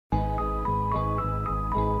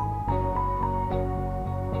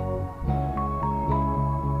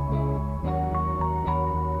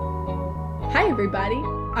everybody.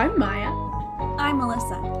 I'm Maya. I'm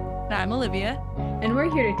Melissa. And I'm Olivia. And we're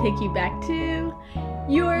here to take you back to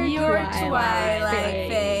your Twilight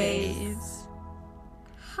phase.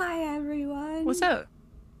 Hi, everyone. What's up?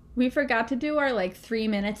 We forgot to do our 3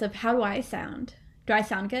 minutes of how do I sound? Do I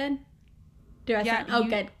sound good? Good.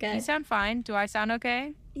 You sound fine. Do I sound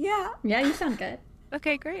okay? Yeah. Yeah, you sound good.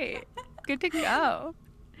 Okay, great. Good to go.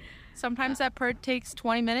 Sometimes that part takes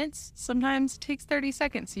 20 minutes. Sometimes it takes 30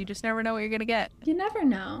 seconds. You just never know what you're going to get. You never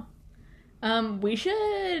know. We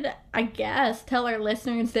should, I guess, tell our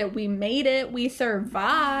listeners that we made it. We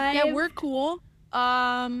survived. Yeah, we're cool.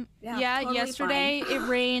 Totally Yesterday fine. it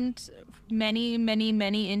rained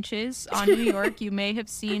many inches on New York. You may have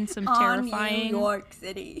seen some terrifying New York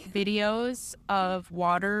City videos of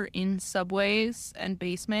water in subways and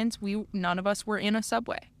basements. None of us were in a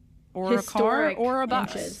subway or Historic a car or a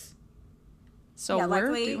bus. inches. So Yeah, we're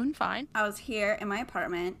luckily, doing fine. I was here in my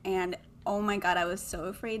apartment, and oh my god, I was so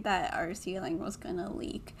afraid that our ceiling was gonna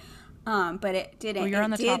leak. But it didn't. Well, you're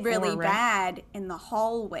on it the did top floor, really right? bad in the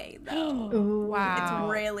hallway, though. Ooh. Wow.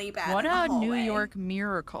 It's really bad. What in the a New hallway. York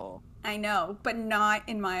miracle. I know, but not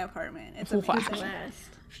in my apartment. It's Wow. amazing. Blessed.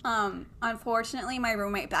 Unfortunately, my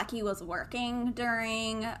roommate Becky was working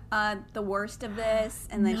during the worst of this,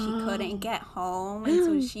 and then she couldn't get home, and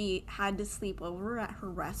so she had to sleep over at her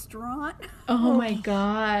restaurant. Oh my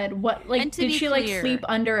god. What, And to did be she clear, sleep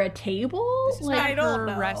under a table? This is I don't her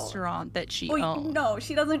know. restaurant that she Well, owns. no,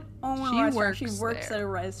 she doesn't own a She restaurant. She works works there. at a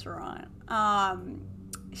restaurant.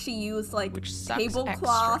 She used Which sucks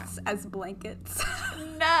tablecloths as blankets.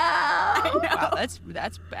 No. Wow,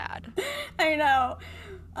 that's bad. I know.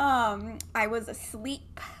 I was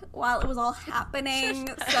asleep while it was all happening,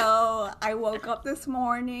 so I woke up this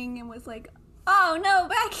morning and was like, "Oh no,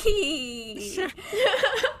 Becky!"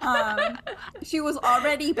 She was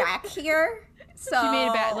already back here, so She made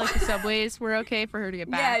it back. Like the subways were okay for her to get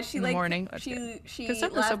back yeah, she in the like morning. That's she good. she Because some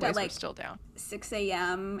of the left subways at are like still down. 6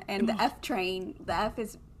 a.m. and the F train, the F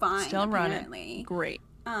is fine, Still apparently. running. Great.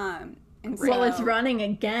 And Well, it's so- running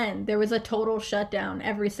again. There was a total shutdown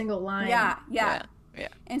every single line. Yeah. Yeah.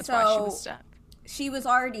 And That's why she so was stuck. she was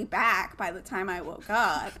already back by the time I woke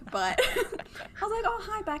up, but I was like, "Oh,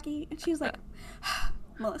 hi, Becky," and she was like,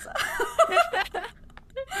 "Melissa,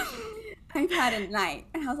 I've had a night,"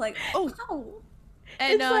 and I was like, "Oh."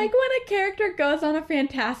 And It's like when a character goes on a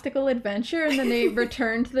fantastical adventure and then they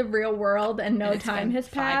return to the real world and no And it's time been has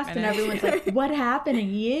 5 passed and minutes. everyone's like, what happened to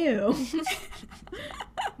you?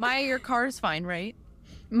 Maya, your car's fine, right?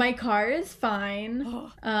 My car is fine.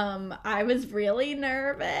 I was really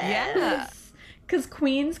nervous. Yeah. Because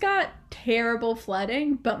Queens got terrible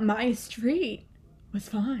flooding, but my street was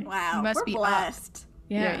fine. Wow, You must we're be up. blessed.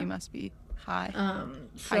 Yeah. You must be high.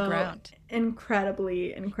 So High ground.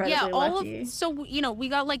 Incredibly Yeah, lucky. so we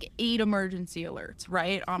got like 8 emergency alerts,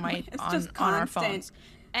 right, on It's on just our constant phones,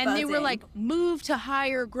 and they were buzzing. like, move to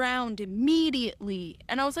higher ground immediately,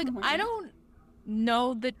 and I was like, I don't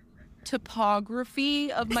know the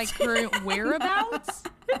topography of my current whereabouts.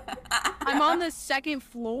 I'm on the 2nd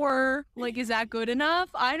floor. Like, is that good enough?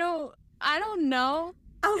 I don't know.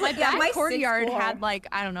 I was My like, yeah, back my courtyard 6th floor. had like,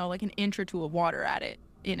 I don't know, like an inch or 2 of water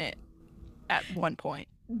in it at one point.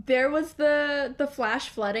 There was the flash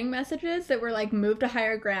flooding messages that were like, move to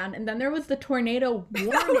higher ground, and then there was the tornado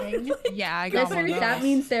warning. Yeah, I got one of Listeners, that those.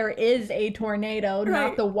 means there is a tornado, not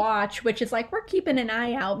Right. the watch, which is like, we're keeping an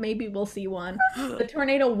eye out. Maybe we'll see one. The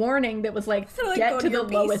tornado warning that was like, So, like, get go to to the your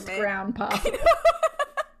lowest basement. ground possible.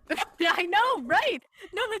 Yeah, I know, right?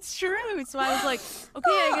 No, that's true. So I was like,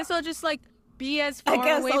 okay, I guess I'll just like be as I far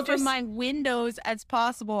guess away I'll from just- my windows as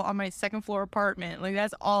possible on my 2nd floor apartment. Like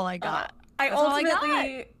that's all I got. That's all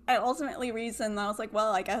I I ultimately reasoned that I was like,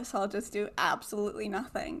 well, I guess I'll just do absolutely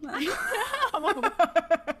nothing.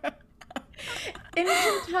 In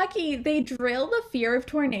Kentucky, they drill the fear of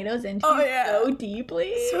tornadoes into Oh, you yeah. so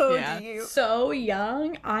deeply. So Yeah. deep. So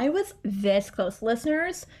young. I was this close.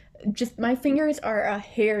 Listeners, just my fingers are a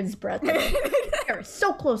hair's breadth away. They're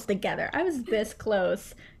so close together. I was this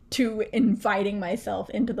close to inviting myself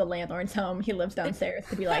into the landlord's home. He lives downstairs,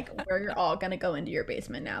 to be like, we're all gonna go into your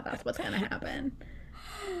basement now. That's what's gonna happen.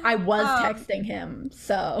 I was texting him,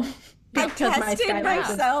 so I because my tested skylight was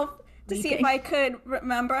myself to see if leaking. I could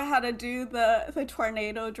remember how to do the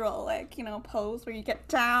tornado drill, like, pose where you get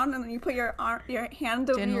down and then you put your hand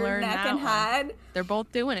over Didn't your learn neck that and one. head. They're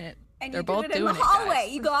both doing it. And They're you both do it in doing the it, hallway.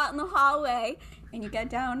 guys. You go out in the hallway and you get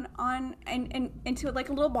down on and into like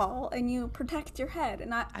a little ball and you protect your head.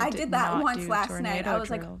 And I did that not once do last night. I was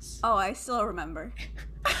drills. like, oh, I still remember.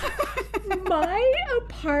 My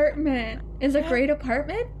apartment is a great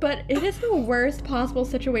apartment, but it is the worst possible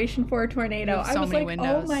situation for a tornado. We have so I was many like,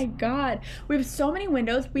 windows. oh my god. We have so many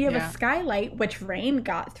windows. We have Yeah. a skylight, which rain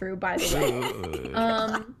got through, by the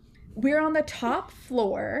way. We're on the top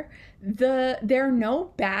floor. There are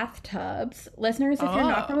no bathtubs. Listeners, if you're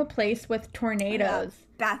not from a place with tornadoes,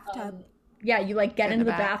 Bathtub. yeah, you like get into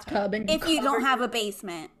the bathtub and If you cover- don't have a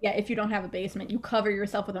basement. Yeah, if you don't have a basement, you cover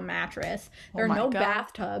yourself with a mattress. There are my no God.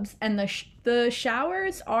 bathtubs, and the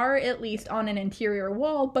showers are at least on an interior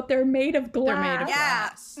wall, but they're made of glass. They're made of Yeah.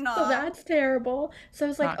 glass. No. So that's terrible. So I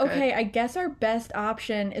was like, Not good. okay, I guess our best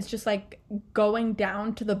option is just like going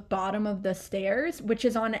down to the bottom of the stairs, which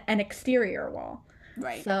is on an exterior wall.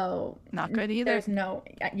 Right. So Not good either. there's no,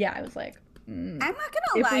 yeah, I was like, I'm not gonna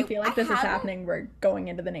if lie. we feel like this is have happening, we're going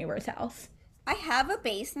into the neighbor's house. I have a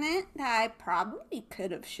basement that I probably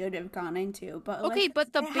should have gone into, but Okay, like,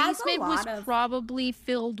 but the it has a basement was lot of- probably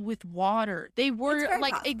filled with water. They were very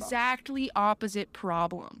like possible. exactly opposite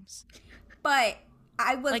problems. But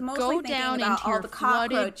I was Like mostly go thinking down about into all your the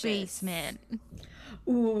flooded cockroaches. basement.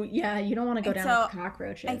 Ooh, yeah, you don't want to go And down so- with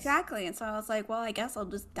cockroaches. Exactly, and so I was like, well, I guess I'll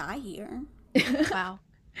just die here. Wow.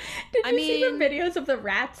 Did you I see the mean- videos of the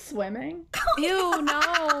rats swimming? Ew, no.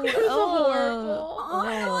 It was Ugh. horrible.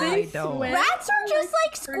 Oh, They I don't. swim, Rats are just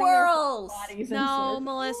like turning their squirrels. bodies in No, circles.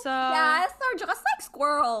 Melissa. Yes, they're just like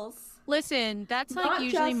squirrels. Listen, that's like Not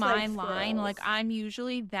usually just my like line. Like squirrels. I'm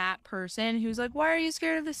usually that person who's like, "Why are you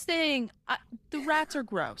scared of this thing?" The rats are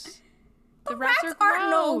gross. The rats are are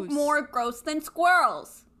no gross. more gross than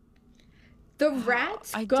squirrels. The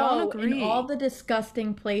rats I go don't in agree. all the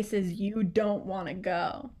disgusting places you don't want to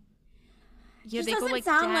go. Yeah, This they go doesn't like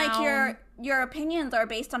sound down. like your opinions are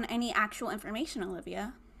based on any actual information,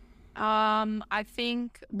 Olivia. I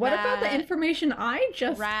think. What about the that, information I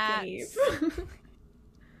just rats- gave?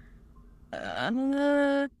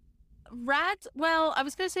 Rats, well, I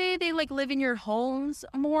was gonna say they like live in your homes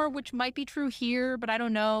more, which might be true here, but I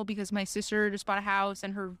don't know because my sister just bought a house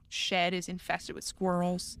and her shed is infested with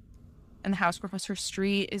squirrels. And the house across her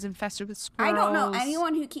street is infested with squirrels. I don't know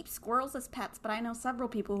anyone who keeps squirrels as pets, but I know several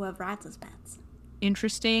people who have rats as pets.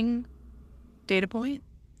 Interesting data point.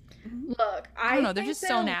 Look, I don't know, they're think just that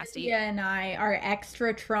so nasty. Olivia and I are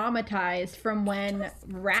extra traumatized from when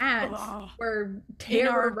rats were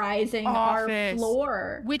terrorizing our office.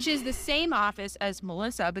 floor. Which is the same office as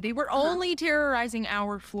Melissa, but they were only terrorizing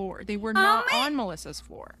our floor. They were not on Melissa's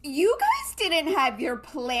floor. You guys didn't have your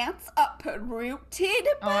plants uprooted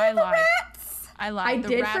Oh, I lied. rats. I lied. I The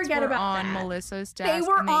did rats my were about on that. Melissa's desk.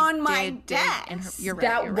 were and on my did dig in her- desk. You're right.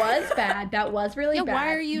 That you're was right. bad. That was really Yeah, bad.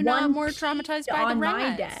 why are you not One more peed traumatized by the on my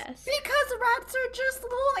rats? desk? Because rats are just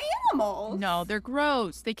little animals. No, they're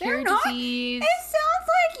gross. They carry They're not. disease. It sounds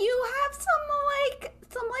like you have some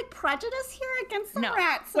prejudice here against the No.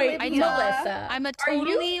 rats. Wait, I Olivia. don't. Melissa, I'm a are you-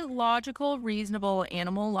 totally logical, reasonable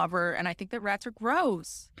animal lover, and I think that rats are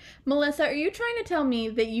gross. Melissa, are you trying to tell me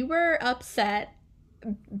that you were upset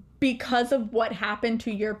because of what happened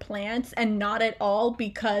to your plants and not at all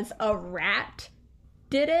because a rat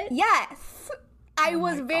did it? Yes. I Oh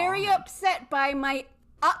was my very God. upset by my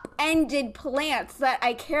upended plants that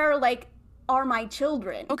I care like are my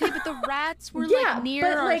children. Okay, but the rats were Yeah, like near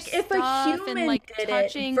but, our like, if a stuff human and like did it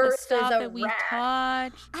touching the versus stuff a that we rat.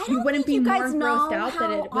 touched. I You don't wouldn't think be you more guys grossed know out that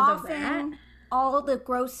how it was a often rat? all the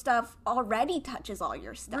gross stuff already touches all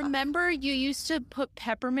your stuff. Remember, you used to put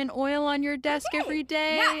peppermint oil on your desk every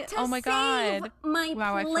day. Yeah, to Oh my save god. my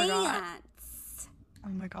Wow, I forgot. plants. Oh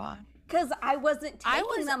my god. Because I wasn't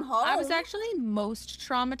taking them home. I was actually most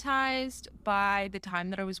traumatized by the time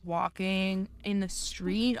that I was walking in the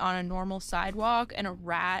street on a normal sidewalk and a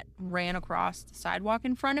rat ran across the sidewalk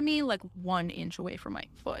in front of me like 1 inch away from my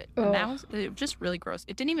foot. And that was just really gross.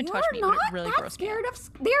 It didn't even touch me, You're but not it really that grossed me scared out.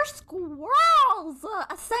 of. They're squirrels.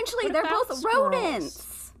 Essentially, What they're about both squirrels?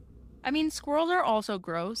 rodents. I mean, squirrels are also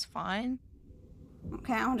gross, fine.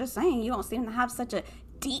 Okay, I'm just saying you don't seem to have such a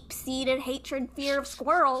deep-seated hatred, fear of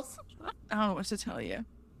squirrels. I don't know what to tell you.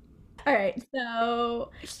 All right, so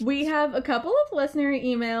we have a couple of listener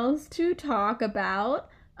emails to talk about.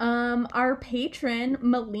 Our patron,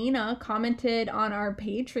 Melina, commented on our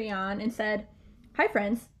Patreon and said, "Hi,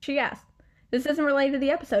 friends." She asked, "This isn't related to the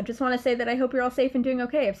episode. Just want to say that I hope you're all safe and doing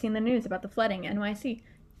okay. I've seen the news about the flooding in NYC.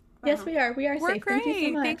 Yes, we are. We are We're safe. great. Thank you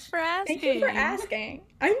so much. Thanks for asking. Thank you for asking.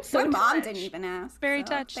 I'm so My mom touched. didn't even ask. Very so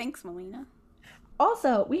touched. Thanks, Melina.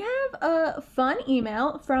 Also, we have a fun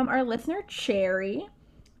email from our listener, Cherry.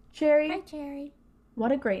 Cherry, Cherry.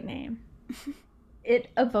 what a great name.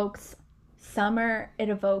 It evokes summer. It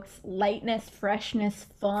evokes lightness, freshness,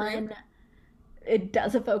 fun. Fruit. It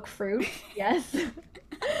does evoke fruit, yes.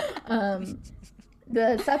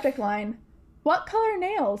 The subject line, what color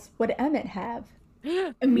nails would Emmett have?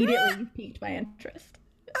 Immediately piqued my interest.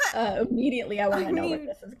 Immediately I want to know where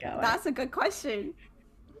this is going. That's a good question.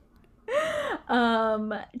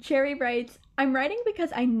 Cherry writes, I'm writing because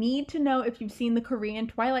I need to know if you've seen the Korean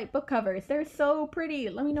Twilight book covers. They're so pretty.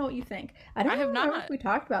 Let me know what you think. I have remember not. if we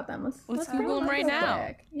talked about them. Let's Google them right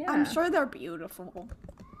now. Yeah. I'm sure they're beautiful.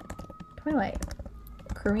 Twilight.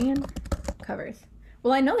 Korean covers.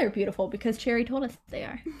 Well, I know they're beautiful because Cherry told us they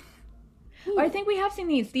are. Oh, I think we have seen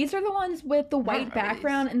these. These are the ones with the white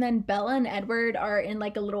background, and then Bella and Edward are in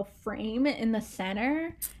like a little frame in the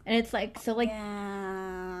center. And it's like, so like,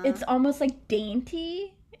 Yeah. it's almost like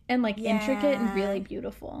dainty and like intricate and really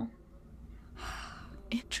beautiful.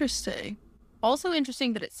 Interesting. Also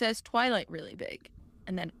interesting that it says Twilight really big,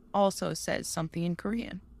 and then also says something in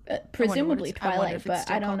Korean. Presumably I wonder Twilight, if it's but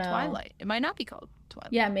still I don't called know. Twilight. It might not be called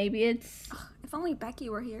Twilight. Yeah, maybe it's. If only Becky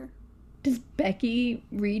were here. Does Becky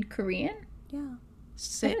read Korean? Yeah. I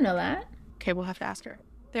Sick. didn't know that. Okay, we'll have to ask her.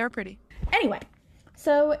 They are pretty. Anyway,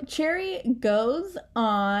 so Cherry goes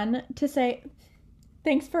on to say,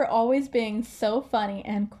 thanks for always being so funny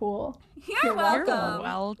and cool. You're welcome. You're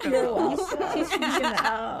welcome. You're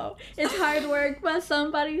welcome. It's hard work, but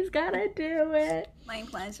somebody's gotta do it. My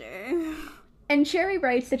pleasure. And Cherry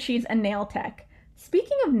writes that she's a nail tech.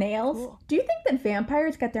 Speaking of nails, Cool. do you think that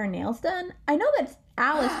vampires get their nails done? I know that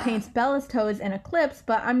Alice paints Bella's toes in Eclipse,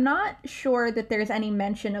 but I'm not sure that there's any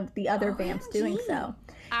mention of the other vamps doing so.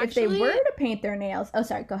 If they Actually, were to paint their nails... Oh,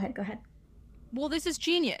 sorry, go ahead. well, this is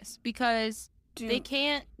genius because Do- they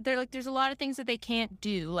can't. They're like, there's a lot of things that they can't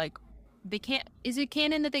do. Like, they can't. Is it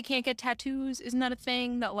canon that they can't get tattoos? Isn't that a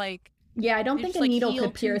thing that like? Yeah, I don't they think just, a like, needle heal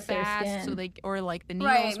could pierce too their fast, skin. So they or like the needles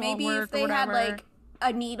Right, won't maybe work if they or had whatever. like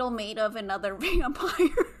a needle made of another vampire.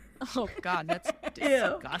 Oh God, that's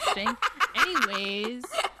disgusting. Anyways,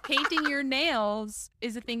 painting your nails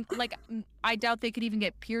is a thing. Like, I doubt they could even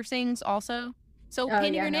get piercings. Also, so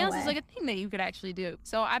painting yeah, your no nails way. is like a thing that you could actually do.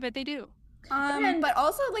 So I bet they do. But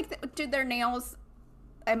also like, do their nails?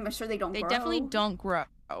 I'm sure they don't. They grow. definitely don't grow.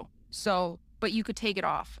 So, but you could take it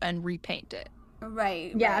off and repaint it.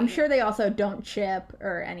 Right. Yeah, I'm right. sure they also don't chip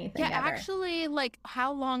or anything Yeah, ever. actually, like,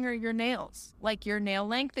 how long are your nails? Like, your nail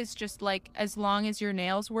length is just like as long as your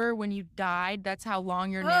nails were when you died. That's how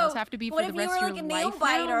long your nails Oh, have to be what for if the you rest were of your like a nail life. Now?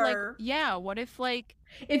 Like, biter? yeah. What if like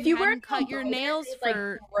If you you were hadn't cut your nails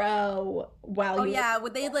for? grow while Oh you yeah,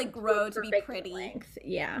 would they like grow to be perfect pretty? length.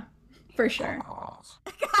 Yeah, for sure.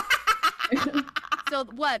 So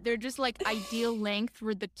what? They're just like ideal length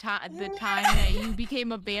for the time that you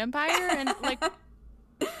became a vampire, and like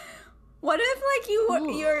What if like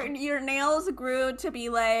Ooh. your nails grew to be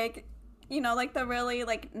like, you know, like the really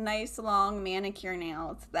like nice long manicure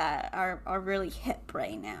nails that are really hip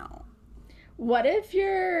right now? What if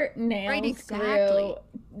your nails exactly. grew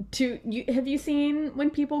to you? Have you seen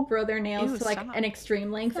when people grow their nails Ew, to like stop. an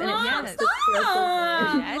extreme length and it Stop, just the circle?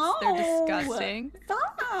 yes, they're No. disgusting.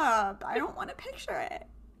 Stop! I don't want to picture it.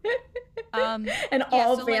 And Yeah,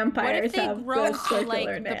 all so, like, vampires what if they have grow good to circular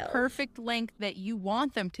like nails. the perfect length that you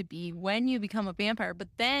want them to be when you become a vampire, but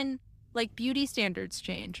then like beauty standards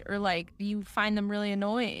change, or like you find them really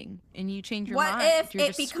annoying and you change your What mind? if You're it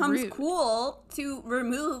just becomes screwed. cool to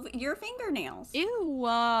remove your fingernails? Ew,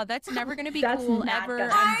 that's never gonna be That's cool not ever.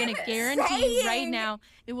 gonna I'm happen. gonna guarantee you right saying. now,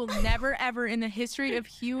 it will never ever in the history of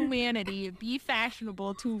humanity be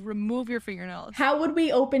fashionable to remove your fingernails. How would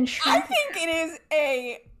we open I shrink? think it is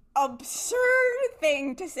a absurd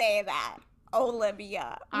thing to say that,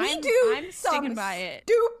 Olivia. We do I'm some sticking by it.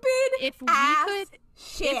 stupid If we ass could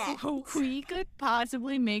shit. If we could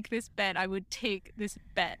possibly make this bet, I would take this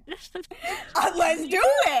bet. Let's do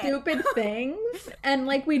it. Stupid things, and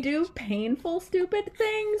like we do painful stupid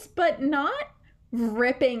things, but not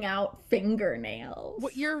ripping out fingernails.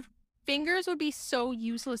 What, your fingers would be so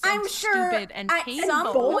useless I'm and sure stupid and at painful.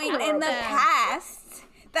 some point in the Yeah. past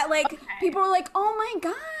that like people were like, oh my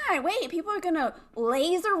god, wait, people are gonna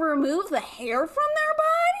laser remove the hair from their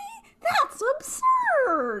body? That's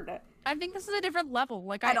absurd. I think this is a different level.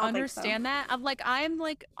 Like, I I don't think understand that. I'm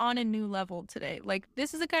like on a new level today. Like,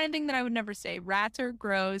 this is the kind of thing that I would never say. Rats are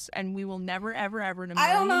gross, and we will never, ever, ever in a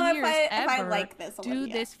I don't know million if years I ever like this, do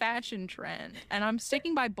Olivia. this fashion trend. And I'm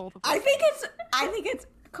sticking by both of them. I think it's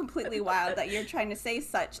completely wild that you're trying to say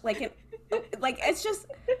such like it's just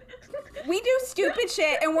we do stupid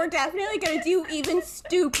shit and we're definitely gonna do even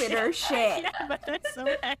stupider shit. Yeah, but that's so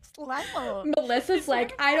next level. Melissa's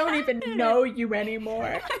like, I don't even know you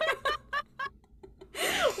anymore.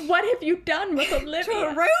 What have you done with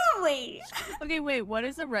Olivia? Truly. Okay, wait, what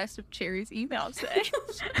does the rest of Cherry's email say?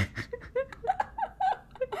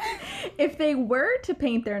 If they were to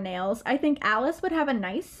paint their nails, I think Alice would have a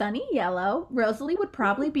nice sunny yellow. Rosalie would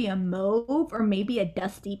probably be a mauve or maybe a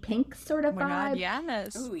dusty pink sort of Oh my vibe. god,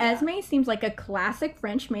 yes. Ooh, yeah. Esme seems like a classic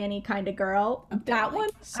French Manny kind of girl. That Definitely. one,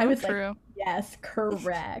 So I was true. like, yes,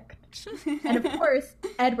 correct. And of course,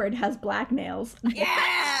 Edward has black nails.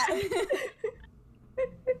 Yeah.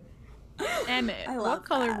 Emmett. I love What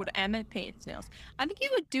color that. would Emmett paint his nails? I think he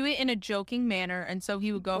would do it in a joking manner, and so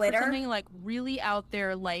he would go Glitter? for something like really out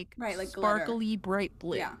there, like, Right, like glitter. sparkly bright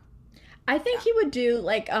blue. Yeah. I think he would do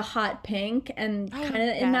like a hot pink and Oh, kind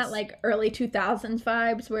of in that yes. like early 2000s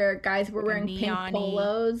vibes where guys were Like a wearing pink neon-y.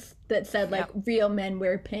 polos that said like real men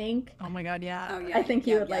wear pink. Oh my god, yeah. Oh yeah. I think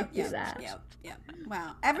he would like do yeah, that. Yeah.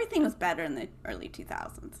 Wow. Everything was better in the early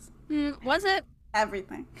 2000s. Was it?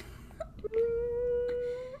 Everything.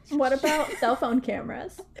 What about cell phone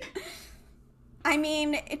cameras? I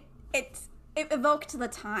mean, it evoked the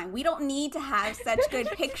time. We don't need to have such good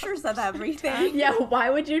pictures of everything. Yeah, why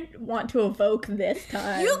would you want to evoke this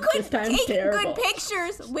time? You This could time's take terrible. good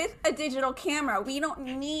pictures with a digital camera. We don't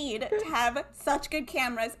need to have such good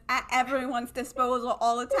cameras at everyone's disposal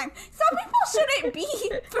all the time. Some people shouldn't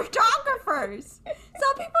be photographers.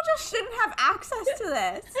 Some people just shouldn't have access to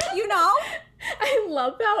this, you know? I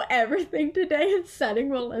love how everything today is setting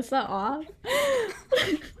Melissa off.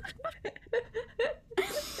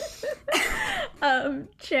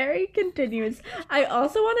 Cherry continues. I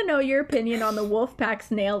also want to know your opinion on the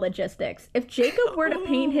Wolfpack's nail logistics. If Jacob were to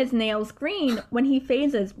paint his nails green when he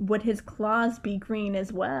phases, would his claws be green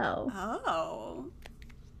as well? Oh.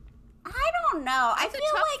 I don't know. I It's a feel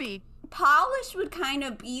like toughie. polish would kind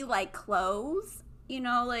of be like clothes, you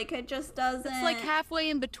know, like it just doesn't. It's like halfway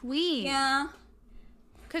in between. Yeah.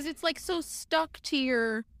 Because it's like so stuck to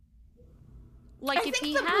your. Like I if think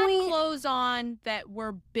he the had point- clothes on that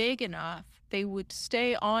were big enough, they would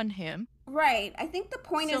stay on him. Right. I think the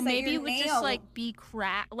point So is that maybe your it would nail, just like be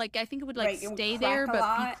cracked. Like I think it would like Right, it would stay crack there, a but be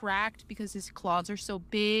lot. cracked because his claws are so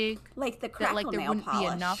big like the that crackle like there nail wouldn't polish.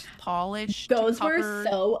 be enough polish Those to cover were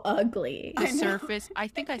so ugly. the I know. surface. I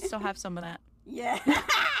think I still have some of that. Yeah.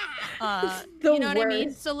 The You know what I mean?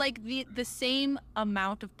 worst. So like the same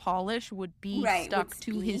amount of polish would be Right, stuck would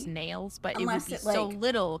to his be- nails, but unless it would be it, so like-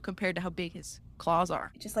 little compared to how big his claws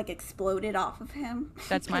are. It just like exploded off of him.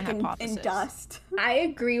 That's my Like in hypothesis. dust. I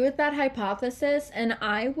agree with that hypothesis, and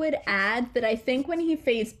I would add that I think when he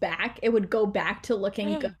phased back, it would go back to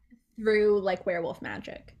looking good through like werewolf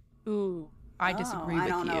magic. Ooh, I disagree I with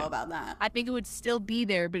don't you. know about that. I think it would still be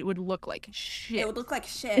there, but it would look like shit. It would look like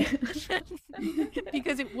shit.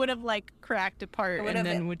 Because it would have like cracked apart It would and have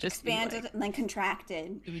then would just expanded be like, and then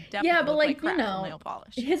contracted. it would definitely Yeah, but look like, you cracked know, nail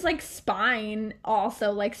polish. His like spine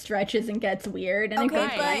also like stretches and gets weird, and Okay, it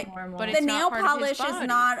goes back but- normal. but The it's not nail part of his polish is body.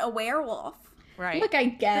 not a werewolf. Right. Look, I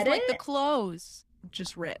get 'Cause, it. like the clothes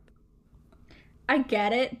just rip. I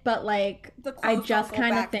get it, but like The I clothes just don't go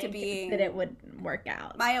kind of back to think being- that it would work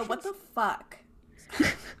out. Maya, what the fuck?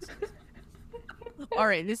 All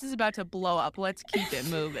right, this is about to blow up. Let's keep it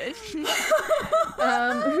moving.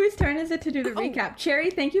 Whose turn is it to do the recap?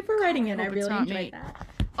 Cherry, thank you for writing in. I hope it's really not enjoyed me. that.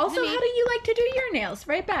 Also, Is it how me? do you like to do your nails?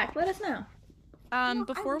 Right back. Let us know.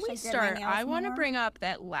 Before wish I we did my start, nails I want to more. bring up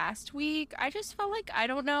that last week, I just felt like I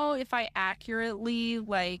don't know if I accurately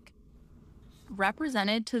like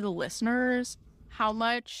represented to the listeners how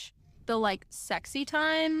much the like sexy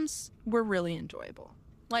times were really enjoyable.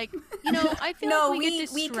 Like, you know, I feel No, like we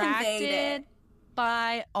get we conveyed it. distracted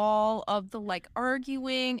by all of the like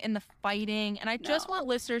arguing and the fighting, and I just No. want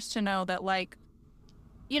listeners to know that like,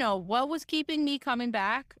 you know, what was keeping me coming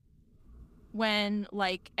back when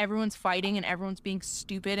like everyone's fighting and everyone's being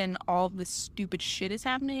stupid and all this stupid shit is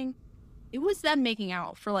happening, it was them making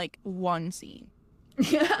out for like one scene.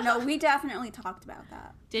 No, we definitely talked about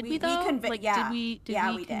that. Did we though? Like, yeah. did we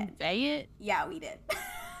Yeah, we did. convey it? Yeah, we did.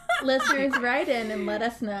 Listeners, write in and let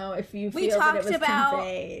us know if you We feel that it talked was about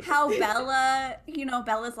conveyed. how Bella, you know,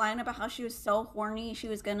 Bella's line about how she was so horny, she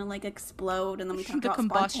was gonna like explode, and then we talked The about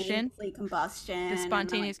combustion. combustion, The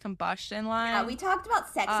spontaneous combustion line. Yeah, we talked about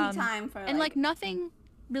sexy Um, time for and like nothing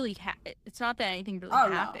really it's not that anything really Oh,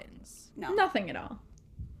 no. happens. no. Nothing at all.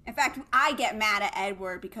 In fact, I get mad at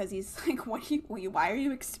Edward because he's like, why are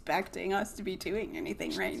you expecting us to be doing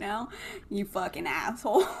anything right now? You fucking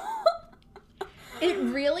asshole. It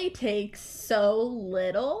really takes so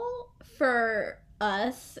little for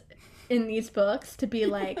us in these books to be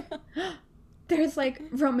like, there's like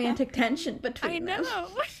romantic tension between them.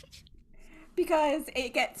 Because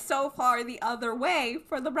it gets so far the other way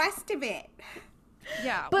for the rest of it.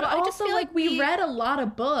 Yeah. But well, I just also, feel like, we read a lot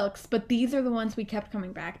of books, but these are the ones we kept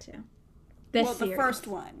coming back to. This Well, the series. first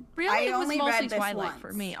one. Really, I it was only mostly read this Twilight once.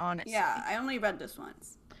 for me, honestly. Yeah, I only read this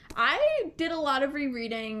once. I did a lot of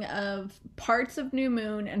rereading of parts of New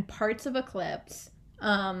Moon and parts of Eclipse.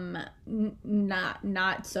 Not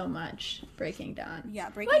so much Breaking Dawn. Yeah,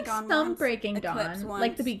 Breaking Like Dawn some once, Breaking Eclipse Dawn, once.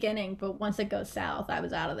 like the beginning, but once it goes south, I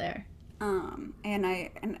was out of there. And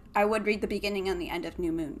I would read the beginning and the end of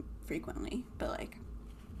New Moon frequently, but like,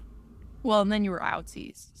 Well, and then you were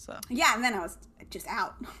outsies, so. yeah, and then I was just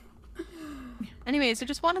out. Anyways, I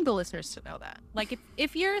just wanted the listeners to know that. Like,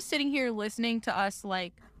 if you're sitting here listening to us,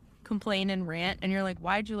 like, complain and rant, and you're like,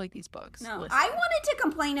 why'd you like these books? No, Listen. I wanted to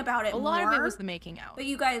complain about it A more. lot of it was the making out. But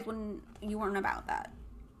you guys you weren't about that.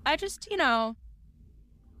 I just,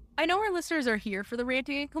 I know our listeners are here for the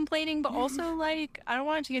ranting and complaining, but also, like, I don't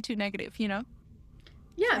want it to get too negative, Yeah,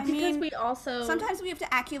 I because mean, we also... Sometimes we have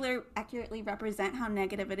to accurately represent how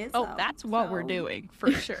negative it is. Oh, though. that's what we're So- doing,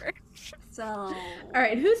 for sure. So, All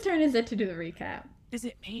right, whose turn is it to do the recap? Is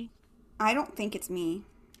it me? I don't think it's me,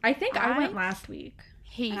 I think I I- went last week.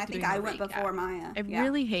 Hate and I think doing I the went recap. before Maya. I Yeah.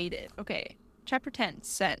 really hate it. Okay, chapter 10,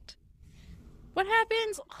 Scent. What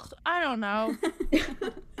happens? Ugh, I don't know.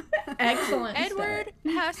 Excellent Edward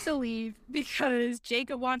has to leave because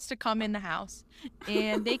Jacob wants to come in the house,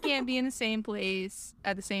 and they can't be in the same place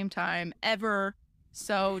at the same time ever.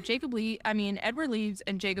 So Edward leaves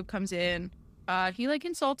and Jacob comes in. He like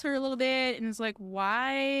insults her a little bit and is like,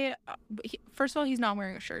 "Why?" First of all, he's not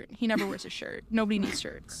wearing a shirt. He never wears a shirt. Nobody needs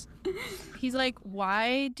shirts. He's like,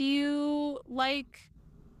 "Why do you like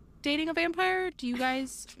dating a vampire? Do you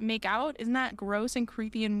guys make out? Isn't that gross and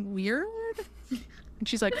creepy and weird?" And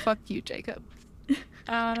she's like, "Fuck you, Jacob."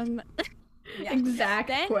 Yeah. Exact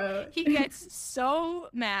Then quote. he gets so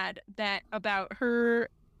mad about her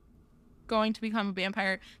going to become a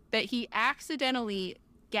vampire that he accidentally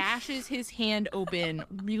gashes his hand open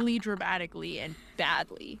really dramatically and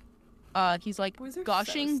badly. He's like Boys are so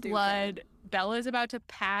gushing stupid. blood. Bella's about to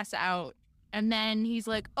pass out. And then he's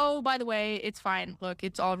like, "Oh, by the way, it's fine. Look,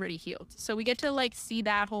 it's already healed." So we get to like see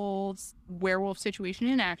that whole werewolf situation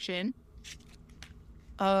in action.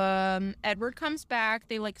 Edward comes back.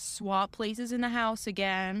 They like swap places in the house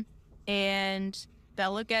again, and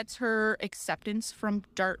Bella gets her acceptance from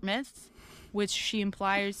Dartmouth, which she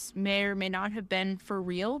implies may or may not have been for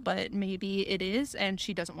real, but maybe it is, and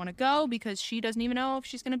she doesn't want to go because she doesn't even know if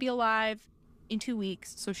she's going to be alive in 2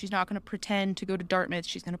 weeks, so she's not going to pretend to go to Dartmouth.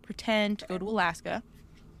 She's going to pretend to go to Alaska.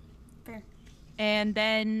 Fair. And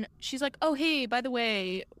then she's like, "Oh, hey, by the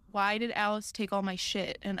way, why did Alice take all my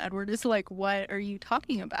shit?" And Edward is like, "What are you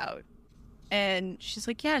talking about?" And she's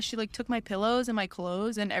like, "Yeah, she like took my pillows and my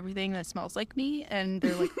clothes and everything that smells like me." And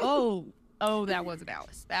they're like, "Oh, that wasn't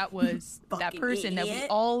Alice. That was that Fucking person that we idiot."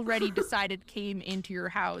 already decided came into your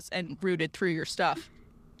house and rooted through your stuff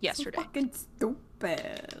yesterday." Fucking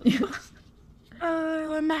stupid.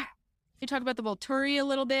 They talk about the Volturi a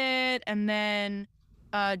little bit, and then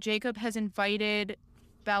Jacob has invited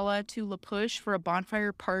Bella to La Push for a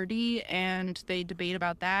bonfire party, and they debate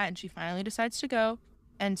about that, and she finally decides to go.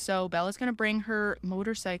 And so Bella's gonna bring her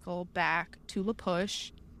motorcycle back to La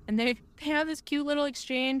Push, and they have this cute little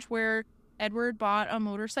exchange where Edward bought a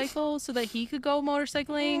motorcycle so that he could go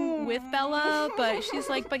motorcycling with Bella, but she's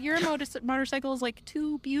like, "But your motorcycle is like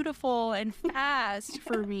too beautiful and fast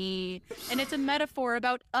for me, and it's a metaphor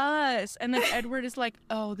about us." And then Edward is like,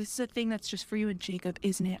 "Oh, this is a thing that's just for you and Jacob,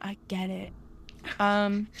 isn't it? I get it."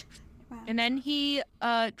 And then he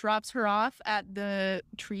drops her off at the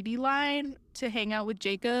treaty line to hang out with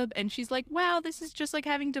Jacob, and she's like, "Wow, this is just like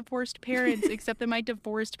having divorced parents, except that my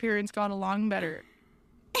divorced parents got along better."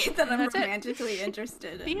 That I'm That's it. romantically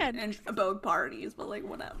interested The in end. both parties, but like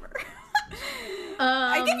whatever.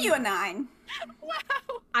 I I give you a 9. Wow.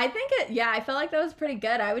 I think I felt like that was pretty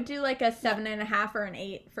good. I would do like a 7.5 or an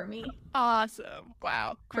 8 for me. Awesome.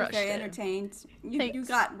 Wow. Crushed Very it. entertained. You Thanks.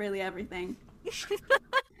 got really everything.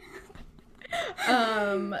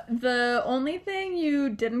 The only thing you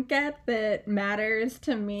didn't get that matters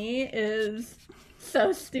to me is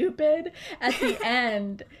so stupid. At the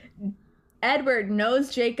end, Edward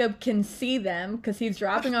knows Jacob can see them because he's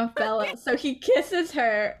dropping off Bella, so he kisses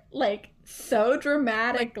her like so Like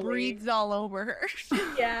dramatically. breathes all over her.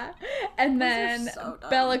 Yeah. And Those are then so dumb.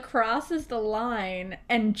 Bella crosses the line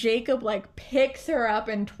and Jacob like picks her up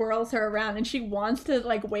and twirls her around and she wants to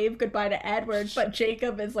like wave goodbye to Edward, but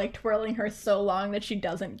Jacob is like twirling her so long that she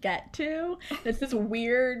doesn't get to. It's this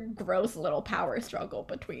weird, gross little power struggle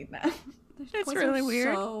between them. It's Boys really are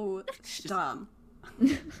weird. So dumb.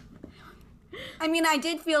 I mean, I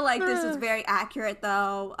did feel like this is very accurate,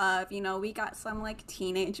 though, of, we got some, like,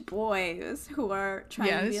 teenage boys who are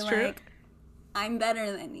trying to be like, I'm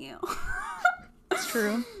better than you. It's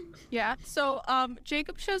true. Yeah. So,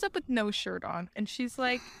 Jacob shows up with no shirt on, and she's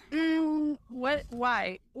like, what?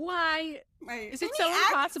 Why? Right. Is it so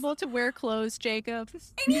impossible to wear clothes, Jacob? And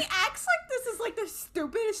he acts like this is, like, the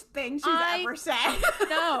stupidest thing she's ever said.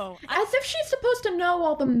 No. As if she's supposed to know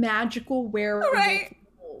all the magical werewolf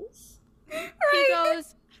rules. Right.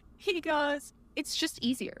 He goes, it's just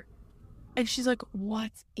easier. And she's like,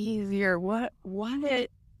 what's easier? What? And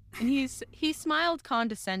he smiled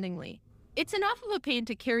condescendingly. It's enough of a pain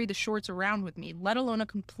to carry the shorts around with me, let alone a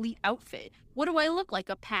complete outfit. What do I look like,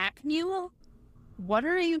 a pack mule? What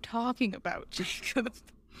are you talking about, Jacob?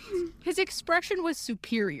 His expression was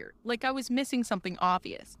superior, like I was missing something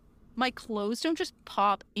obvious. My clothes don't just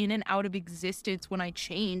pop in and out of existence when I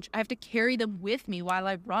change. I have to carry them with me while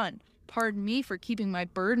I run. Pardon me for keeping my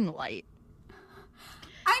burden light.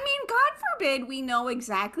 I mean, God forbid we know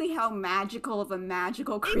exactly how magical of a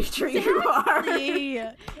magical creature you are.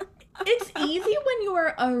 It's easy when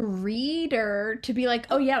you're a reader to be like,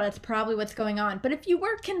 oh yeah, that's probably what's going on. But if you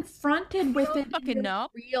were confronted with it in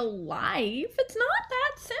real life, it's not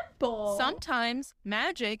that simple. Sometimes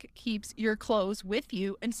magic keeps your clothes with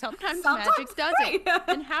you, and sometimes magic doesn't.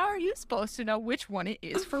 And how are you supposed to know which one it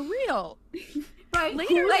is for real? Right.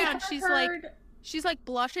 Later on, she's like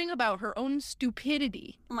blushing about her own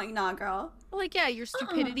stupidity. I'm like, nah, girl. Like, yeah, your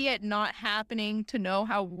stupidity at not happening to know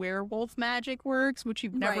how werewolf magic works, which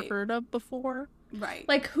you've never heard of before. Right.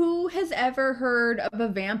 Like, who has ever heard of a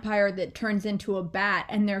vampire that turns into a bat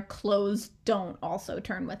and their clothes don't also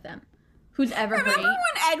turn with them? Who's ever heard? Remember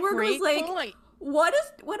when Edward was like, what a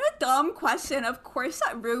dumb question. Of course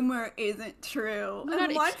that rumor isn't true. Oh,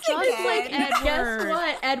 and once again, guess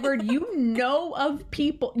what, Edward? You know of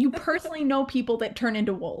people, you personally know people that turn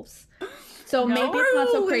into wolves. So maybe it's not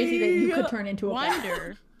so crazy that you could turn into a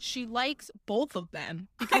bat. She likes both of them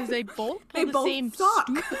because they both pull the same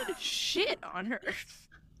stupid shit on her.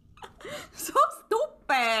 So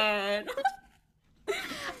stupid.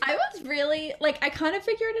 I was really, like, I kind of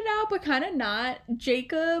figured it out, but kind of not.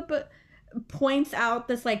 Jacob points out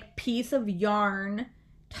this, like, piece of yarn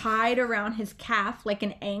tied around his calf like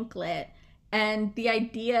an anklet. And the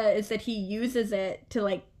idea is that he uses it to,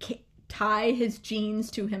 like, tie his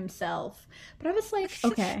jeans to himself. But I was like,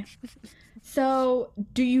 okay, so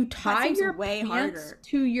do you tie your pants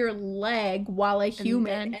to your leg while a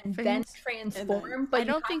human and then transform? But I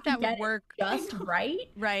don't think that would work just right.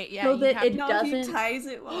 Right, yeah. So that it doesn't. He ties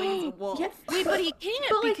it while he's a wolf. Yeah. Wait, but he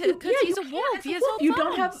can't because he's a wolf. He has no thumbs. You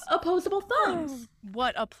don't have opposable thumbs.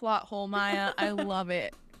 What a plot hole, Maya. I love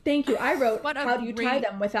it. Thank you. I wrote, how do you tie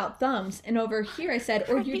them without thumbs? And over here I said,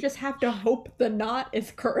 or you just have to hope the knot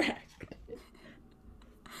is correct.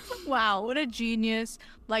 Wow, what a genius.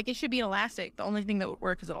 Like, it should be elastic. The only thing that would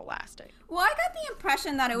work is an elastic. Well, I got the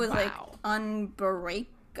impression that it was, like,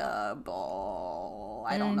 unbreakable.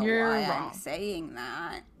 I don't know why I'm saying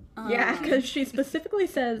that. Yeah, because she specifically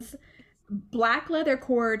says, black leather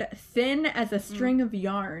cord, thin as a string of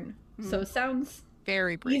yarn. So it sounds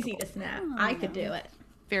very breakable. Easy to snap. I could do it.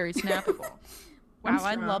 Very snappable. Wow,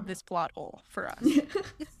 I love this plot hole for us.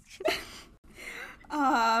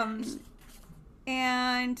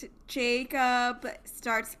 And Jacob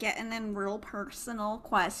starts getting in real personal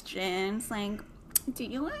questions, like, do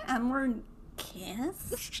you and Edward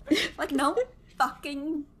kiss? Like, no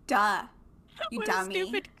fucking duh, you what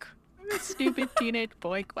dummy. A stupid teenage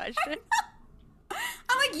boy question.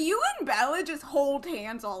 I'm like, you and Bella just hold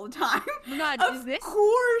hands all the time. Of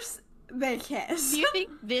course they kiss. Do you think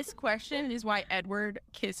this question is why Edward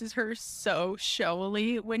kisses her so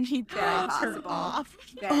showily when he tells her off?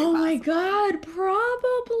 Oh my god,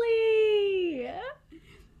 probably.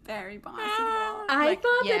 Very possible. I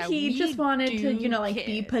thought that he just wanted to, you know, like,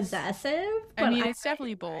 be possessive. But I mean, it's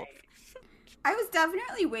definitely both. I was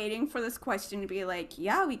definitely waiting for this question to be like,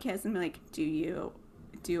 yeah, we kiss, and be like, do you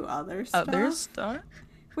do other stuff? Other stuff?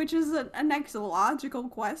 Which is a next logical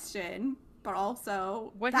question. But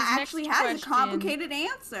also, what that actually has a complicated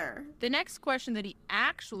answer. The next question that he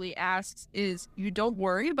actually asks is, you don't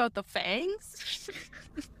worry about the fangs?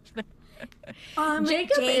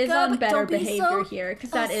 Jacob is on better behavior here, because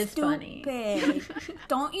that is funny.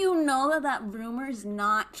 Don't you know that rumor's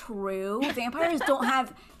not true? Vampires don't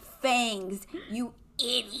have fangs, you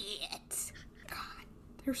idiot. God,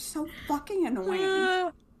 they're so fucking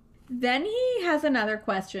annoying. Then he has another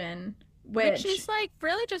question. Which is, like,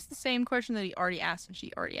 really just the same question that he already asked and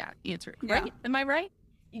she already answered, right? Am I right?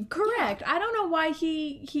 Correct. I don't know why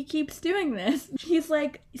he keeps doing this. He's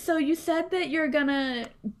like, so you said that you're gonna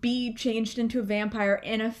be changed into a vampire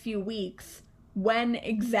in a few weeks. When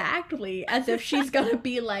exactly? As if she's gonna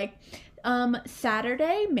be like,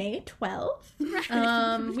 Saturday, May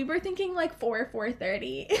 12th. We were thinking like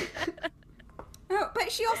 4:30. Oh,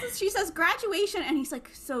 but she says graduation, and he's like,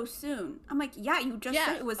 so soon. I'm like, yeah, you just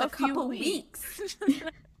said it was a couple weeks.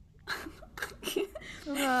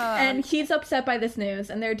 And he's upset by this news,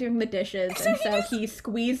 and they're doing the dishes, and so he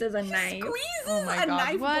squeezes a knife. Squeezes Oh my a god,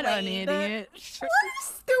 knife what an blade. idiot. What a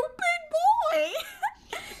stupid boy.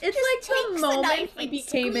 It's Just like takes the the moment knife he and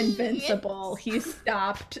became squeezes. invincible, he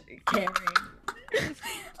stopped caring. Like,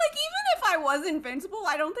 even if I was invincible,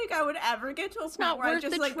 I don't think I would ever get to a point not where I worth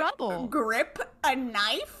just, the like, trouble. grip a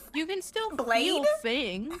knife. You can still Blade? feel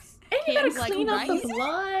things. And you Can't, gotta clean up the right?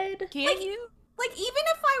 blood. Can you? Like, even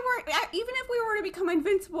if we were to become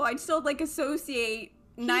invincible, I'd still, like, associate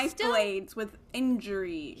knife still- blades with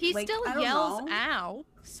injury. He like, still I don't yells know. ow,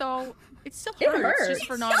 so it still It hurts, hurts. just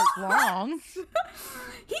for not as long.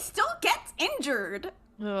 He still gets injured.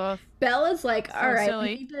 Ugh. Bella's like, So all right, silly.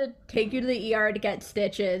 we need to take you to the ER to get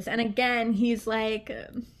stitches. And again, he's like,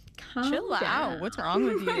 calm Chill down. out. What's wrong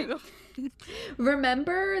with you?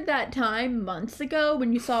 Remember that time months ago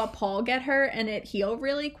when you saw Paul get hurt and it healed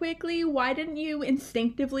really quickly? Why didn't you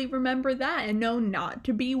instinctively remember that and know not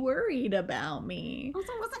to be worried about me?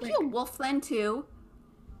 Also, wasn't he a wolf then, too?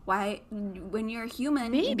 Why, when you're a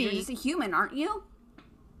human, Maybe. you're just a human, aren't you?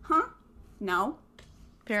 Huh? No?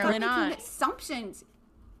 Apparently Stop making not. assumptions.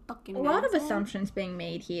 Fucking A lot of asshole. assumptions being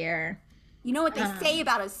made here. You know what they say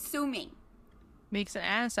about assuming. Makes an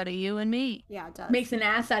ass out of you and me. Yeah, it does. Makes an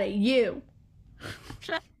ass out of you.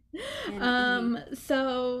 And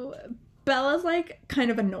So Bella's like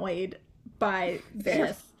kind of annoyed by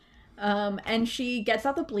this. And she gets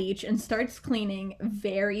out the bleach and starts cleaning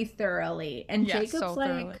very thoroughly. And Yeah, Jacob's so like,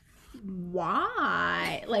 thoroughly.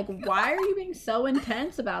 why? Like, why are you being so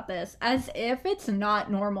intense about this? As if it's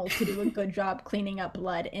not normal to do a good job cleaning up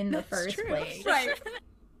blood in the first true. place. right.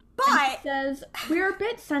 He But says, we're a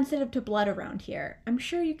bit sensitive to blood around here. I'm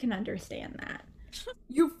sure you can understand that.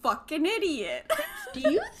 you fucking idiot. Do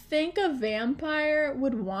you think a vampire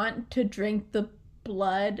would want to drink the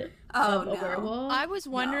blood Oh, of a no. werewolf? I was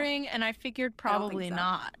wondering, and I figured I don't think probably so.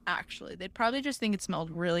 not, actually. They'd probably just think it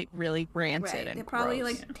smelled really, really rancid Right. and They probably,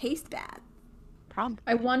 gross. like, taste bad. Probably.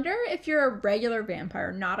 I wonder if you're a regular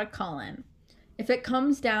vampire, not a Cullen, if it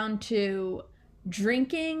comes down to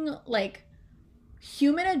drinking, like,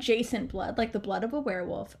 human adjacent blood, like the blood of a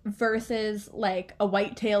werewolf, versus, like, a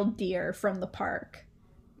white-tailed deer from the park.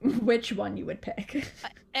 Which one you would pick?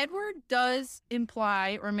 Edward does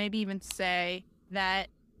imply, or maybe even say, that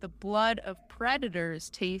the blood of predators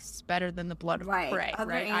tastes better than the blood of Right. prey,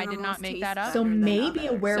 Other right? I did animals not make taste that up. So better than maybe a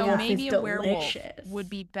others. werewolf So is maybe a werewolf delicious. would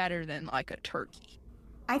be better than like a turkey.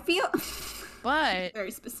 I feel But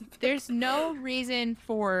very specific. there's no reason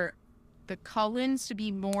for the Cullens to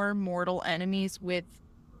be more mortal enemies with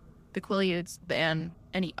the Quileads than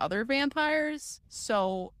any other vampires.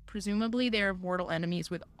 So presumably they're mortal enemies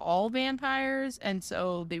with all vampires, and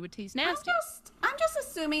so they would taste nasty. I'm just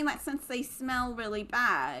assuming that since they smell really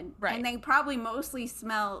bad, Right. and they probably mostly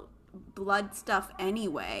smell blood stuff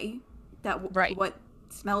anyway, that Right. what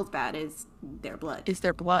smells bad is their blood. Is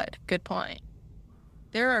their blood. Good point.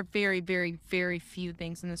 There are very, very, very few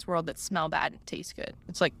things in this world that smell bad and taste good.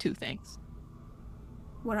 It's like two things.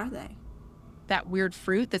 What are they? That weird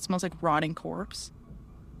fruit that smells like rotting corpse.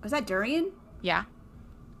 Was that durian? Yeah.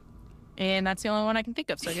 And that's the only one I can think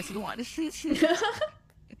of, so I guess it's one.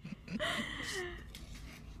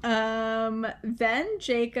 Then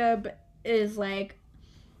Jacob is like,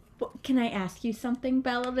 can I ask you something,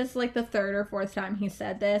 Bella? This is like the third or fourth time he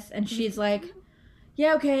said this. And she's like,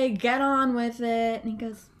 yeah, okay, get on with it. And he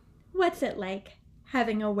goes, what's it like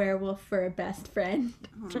having a werewolf for a best friend?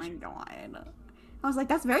 Oh my god. I was like,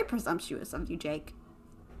 that's very presumptuous of you, Jake.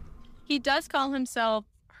 He does call himself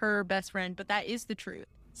her best friend, but that is the truth.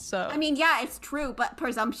 So, I mean, yeah, it's true, but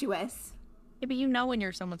presumptuous. yeah, but you know when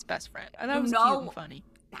you're someone's best friend. I thought it You was know- cute and funny.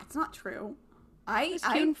 That's not true. It's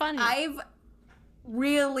cute and funny. I've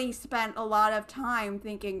really spent a lot of time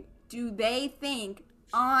thinking, do they think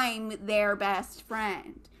I'm their best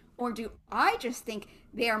friend? Or do I just think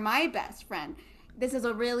they're my best friend? This is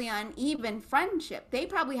a really uneven friendship. They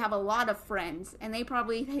probably have a lot of friends, and they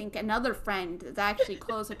probably think another friend is actually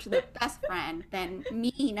closer to their best friend than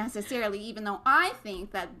me necessarily, even though I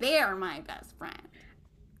think that they're my best friend.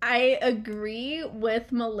 I agree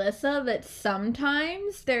with Melissa that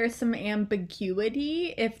sometimes there's some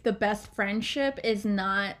ambiguity if the best friendship is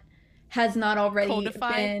not has not already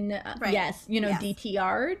Codified? been, Right. yes, Yes.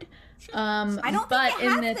 DTR'd. I don't but think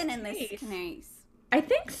it has this been in this case- case. I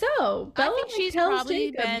think so. Bella think she's tells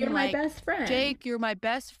probably Jacob, been "You're my like, best friend." Jake, you're my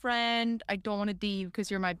best friend. I don't want to leave because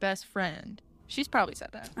you're my best friend. She's probably said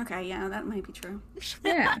that. Okay, yeah, that might be true.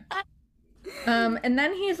 Yeah. And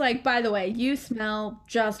then he's like, "By the way, you smell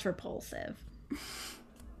just repulsive.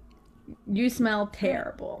 You smell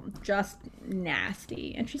terrible, just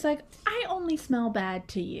nasty." And she's like, "I only smell bad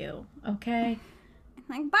to you, okay?"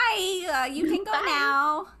 Like, bye. You can go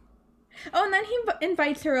now. Oh, and then he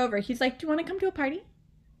invites her over. He's like, "Do you want to come to a party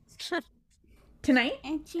tonight?"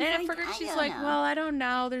 And she's And at like, first I she's don't like, know. well, I don't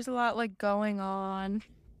know. There's a lot like going on.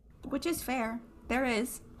 Which is fair. There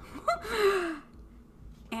is.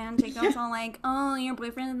 And Jacob's all like, oh, your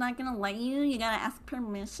boyfriend is not gonna let you. You gotta ask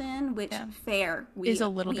permission. Which, Yeah. fair. Is a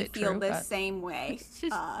little we bit feel true, the but- same way.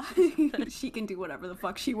 She can do whatever the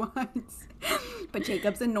fuck she wants. But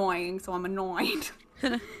Jacob's annoying, so I'm annoyed.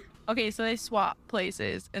 Okay, so they swap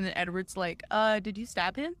places, and then Edward's like, did you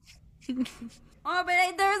stab him? Oh,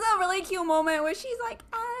 but there's a really cute moment where she's like,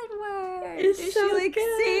 Edward. It's and so she like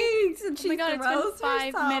good. sings and Oh she my god, it's throws been 5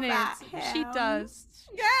 herself minutes. at She him. does.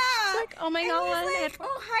 Yeah. She's like, oh my And god. he's like,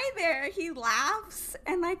 oh, hi there. He laughs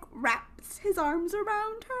and like wraps his arms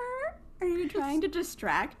around her. Are you trying to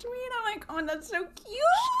distract me? And I'm like, oh, that's so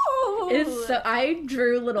cute. It's so I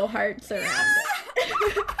drew little hearts around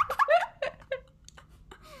it.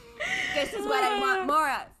 This is what I want more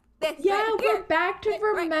of. This Yeah, right we're here. back to This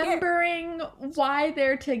right here. remembering why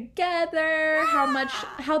they're together,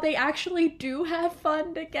 how they actually do have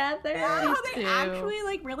fun together. Yeah, how they too. actually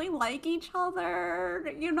like really like each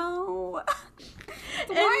other, you know. It's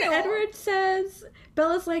And wild. Edward says,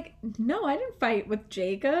 Bella's like, "No, I didn't fight with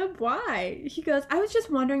Jacob. Why?" He goes, "I was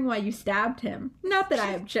just wondering why you stabbed him. Not that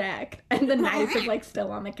I object." And the knife is like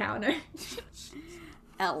still on the counter.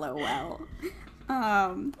 LOL.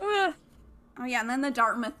 Ugh. Oh yeah, and then the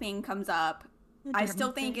Dartmouth thing comes up. I still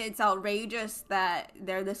Dartmouth think thing. it's outrageous that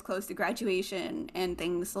they're this close to graduation and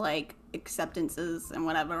things like acceptances and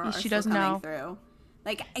whatever are She still doesn't coming know. through.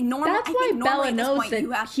 Like normally, That's I why think normally Bella at this knows point, that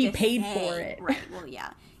you have he to paid say- for it. Right. Well, yeah.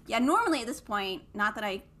 Normally at this point, not that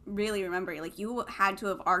I really remember, like you had to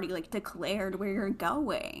have already like declared where you're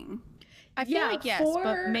going. I feel Yeah, like yes, for-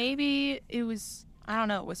 but maybe it was, I don't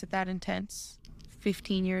know, was it that intense?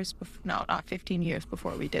 15 years before, no, not 15 years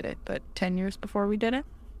before we did it, but 10 years before we did it?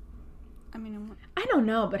 I mean, I don't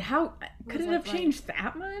know, but how could Was it it have like- changed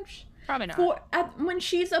that much? Probably not. When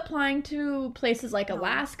she's applying to places like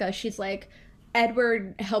Alaska, she's like,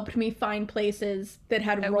 "Edward helped me find places that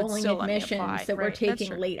had That would rolling still let me admissions apply. that were Right, that's taking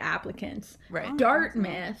true. late applicants." Right.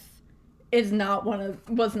 Dartmouth was not one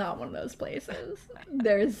of those places.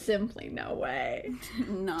 There's simply no way.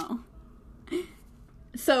 no,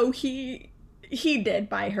 So he did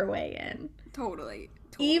buy her way in. totally.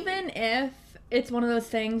 Even if it's one of those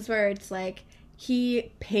things where it's like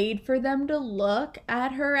he paid for them to look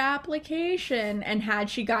at her application, and had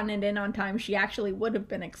she gotten it in on time, she actually would have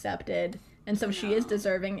been accepted. And so she is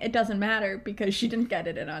deserving. It doesn't matter because she didn't get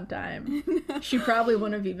it in on time. She probably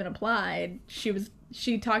wouldn't have even applied.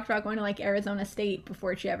 She talked about going to like Arizona State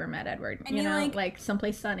before she ever met Edward. And you you, know, like- like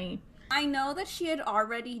someplace sunny. I know that she had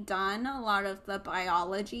already done a lot of the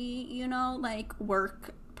biology, like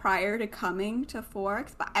work prior to coming to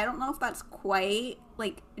Forks, but I don't know if that's quite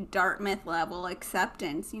like Dartmouth level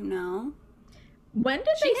acceptance, When did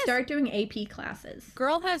She they has- start doing AP classes?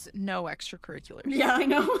 Girl has no extracurriculars. Yeah, I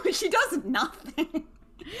know. She does nothing.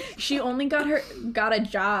 She only got a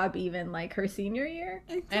job even like her senior year.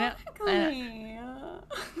 Exactly.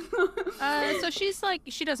 So she's like,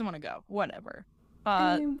 she doesn't want to go. Whatever.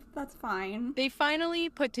 I mean, that's fine. They finally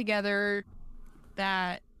put together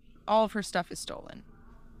that all of her stuff is stolen.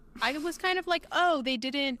 I was kind of like, oh, they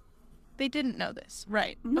didn't know this.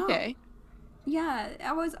 Right. No. Okay. Yeah,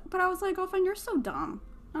 I was like, girlfriend, you're so dumb.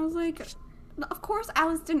 I was like, of course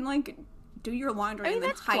Alice didn't like do your laundry I mean, and then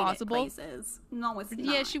that's hide plausible. it places. No, it's not.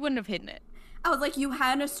 Yeah, she wouldn't have hidden it. I was like, you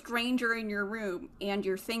had a stranger in your room and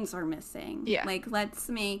your things are missing. Yeah. Like, let's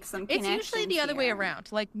make some It's connections usually the other way here. around.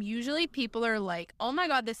 Like, usually people are like, oh my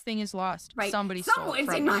god, this thing is lost. Right. Somebody stole it Someone's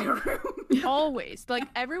from in me. my room. Always. Like,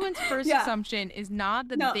 everyone's first Yeah. assumption is not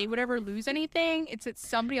that No. they would ever lose anything. It's that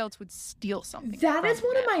somebody else would steal something. That from is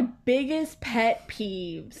one of them. my biggest pet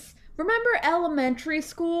peeves. Remember elementary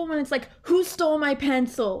school when it's like, who stole my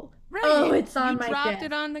pencil? Right. Oh, it's on you my dropped desk.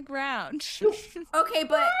 it on the ground. Okay,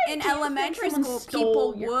 but in do you think elementary someone school,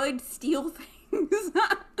 stole people your- would steal things.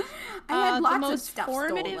 I had lots the of most stuff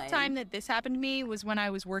formative stolen. time that this happened to me was when I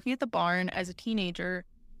was working at the barn as a teenager,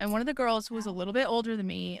 and one of the girls who was a little bit older than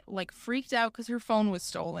me, like, freaked out because her phone was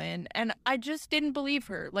stolen. And I just didn't believe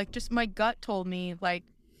her. Like, just my gut told me, like,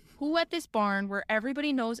 who at this barn where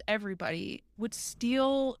everybody knows everybody would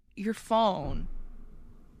steal your phone?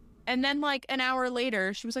 And then, like, an hour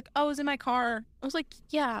later, she was like, oh, it was in my car. I was like,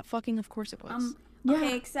 yeah, fucking of course it was.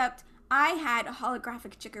 Okay, except I had a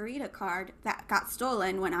holographic Chikorita card that got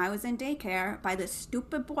stolen when I was in daycare by this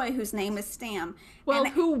stupid boy whose name is Stam. Well,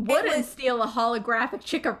 And who it wouldn't was- steal a holographic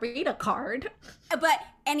Chikorita card?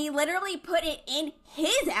 And he literally put it in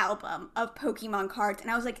his album of Pokemon cards,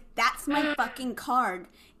 and I was like, that's my fucking card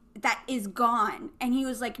that is gone. And he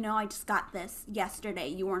was like, no, I just got this yesterday.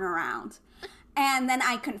 You weren't around. And then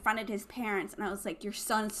I confronted his parents, and I was like, your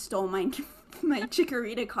son stole my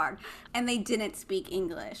Chikorita card. And they didn't speak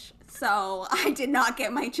English. So I did not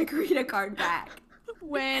get my Chikorita card back.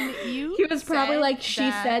 When you He was probably said like, she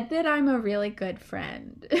that said that I'm a really good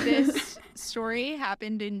friend. this story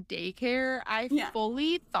happened in daycare, I Yeah.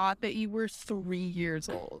 fully thought that you were 3 years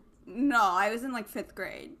old. No, I was in like 5th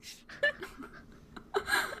grade.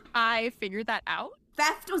 I figured that out.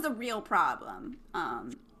 Theft was a real problem.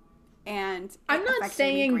 And I'm it not affected me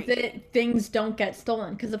saying greatly. that things don't get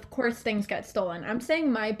stolen, because of course things get stolen. I'm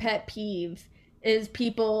saying my pet peeve is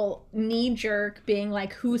people knee-jerk being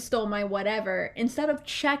like, who stole my whatever, instead of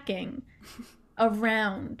checking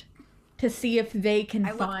around to see if they can I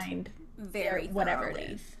looked find very whatever it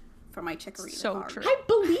thoroughly is. for my Chikorita So card. true. I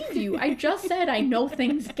believe you. I just said I know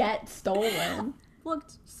things get stolen.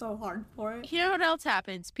 Looked so hard for it. You know what else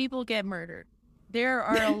happens? People get murdered. There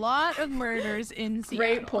are a lot of murders in Seattle.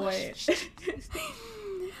 Great point.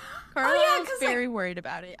 Carlisle's 'cause, very worried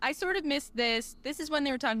about it. I sort of missed this. This is when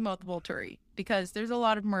they were talking about the Volturi, because there's a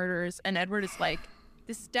lot of murders, and Edward is like,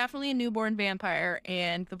 this is definitely a newborn vampire,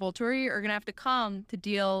 and the Volturi are going to have to come to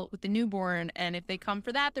deal with the newborn, and if they come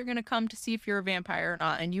for that, they're going to come to see if you're a vampire or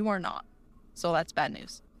not, and you are not. So that's bad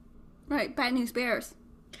news. Right, bad news bears.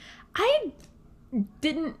 I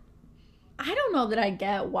don't know that I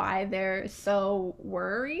get why they're so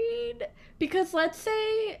worried. Because let's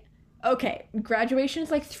say, okay, graduation is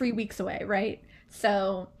like 3 weeks away, right?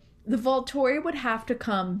 So the Volturi would have to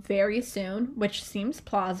come very soon, which seems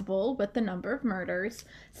plausible with the number of murders.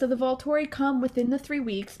 So the Volturi come within the 3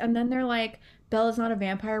 weeks, and then they're like, Bella's not a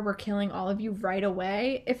vampire, we're killing all of you right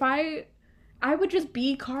away. If I would just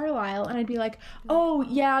be Carlisle, and I'd be like, oh,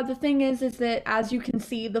 yeah, the thing is that, as you can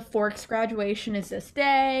see, the Forks graduation is this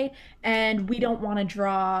day, and we don't want to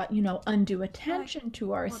draw, undue attention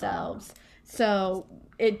to ourselves. So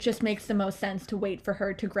it just makes the most sense to wait for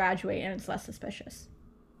her to graduate, and it's less suspicious.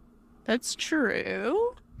 That's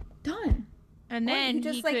true. Done. And Or then you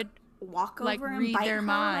just he like could, walk over like, and read bite their her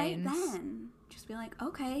minds. right then. Just be like,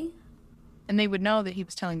 okay. and they would know that he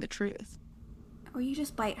was telling the truth. Or you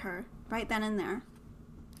just bite her right then and there.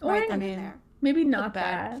 Or Right then I mean, and there. maybe Not a not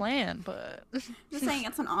bad that. plan, but Just saying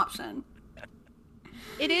it's an option.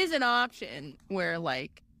 it is an option where,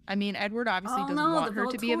 like, I mean, Edward obviously Oh, doesn't no, want the her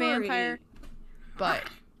to be a Volturi. vampire, but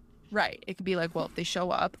right, it could be like, well, if they show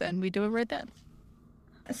up, then we do it right then.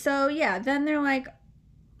 So, yeah, then they're like,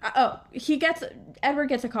 Edward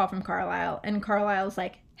gets a call from Carlisle, and Carlisle's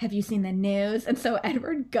like, have you seen the news? And so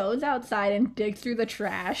Edward goes outside and digs through the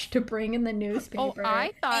trash to bring in the newspaper. Oh,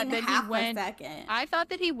 I thought In that half he went. a second. I thought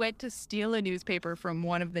that he went to steal a newspaper from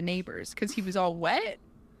one of the neighbors because he was all wet.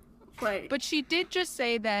 Right. But she did just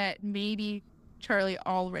say that maybe Charlie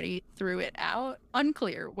already threw it out.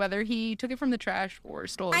 Unclear whether he took it from the trash or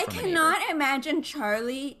stole it I from a neighbor. cannot imagine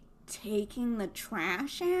Charlie taking the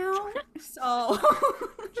trash out. So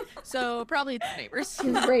So probably it's the neighbors.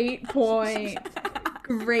 Great point.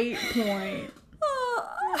 Great point.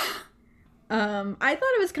 I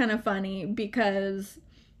thought it was kind of funny because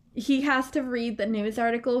he has to read the news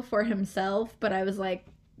article for himself, but I was like,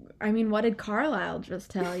 I mean, what did Carlisle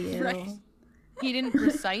just tell you? Right. He didn't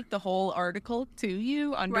recite the whole article to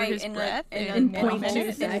you under right his in breath in one 0.2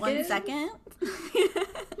 minute. in 1 seconds? second.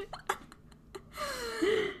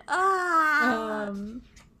 Ah.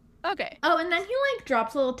 Okay. Oh, and then he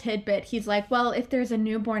drops a little tidbit. He's like, well, if there's a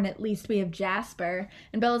newborn, at least we have Jasper.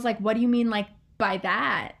 And Bella's like, what do you mean by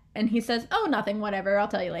that? And he says, oh, nothing, whatever, I'll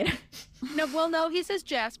tell you later. No, he says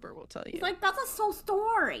Jasper will tell you. He's like, that's a soul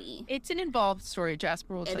story. It's an involved story.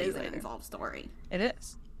 Jasper will It tell you is an later. involved story. It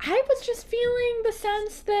is. I was just feeling the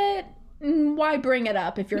sense that why bring it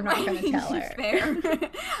up if you're not going to tell her? Fair.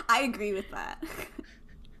 I agree with that.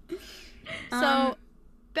 So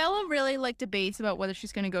Bella really debates about whether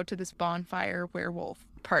she's going to go to this bonfire werewolf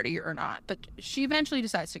party or not, but she eventually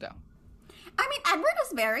decides to go. I mean, Edward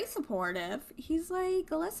is very supportive. He's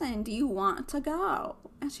like, listen, do you want to go?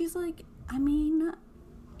 And she's like, I mean,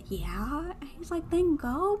 yeah. And he's like, then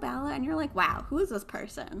go, Bella. And you're like, wow, who is this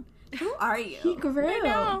person? Who are you? He grew. I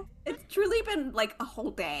know. It's truly been like a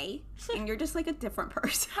whole day, and you're just like a different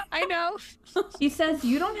person. I know. He says,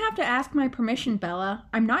 you don't have to ask my permission, Bella.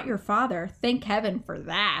 I'm not your father. Thank heaven for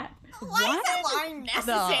that. Why is that line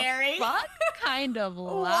necessary? The fuck kind of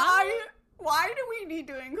lie? Why do we need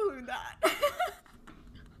to include that?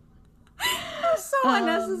 It's so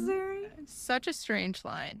unnecessary. Such a strange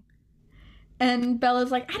line. And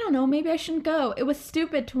Bella's like, I don't know, maybe I shouldn't go. It was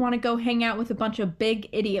stupid to want to go hang out with a bunch of big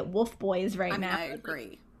idiot wolf boys right now. I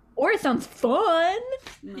agree. Or it sounds fun.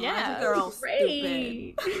 No, Yeah. I think they're all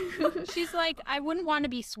Great. stupid. She's like, I wouldn't want to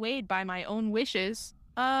be swayed by my own wishes.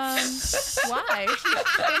 Why?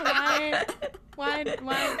 Why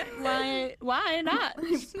not?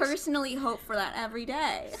 I personally hope for that every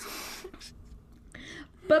day.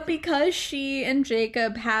 But because she and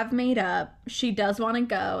Jacob have made up, she does want to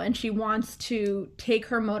go, and she wants to take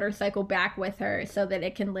her motorcycle back with her so that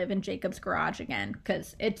it can live in Jacob's garage again,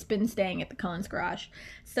 because it's been staying at the Cullens garage.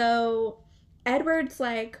 So Edward's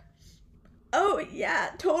like, oh yeah,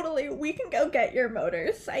 totally, we can go get your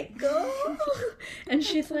motorcycle. And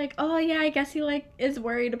she's like, oh yeah, I guess he like is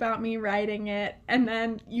worried about me riding it. And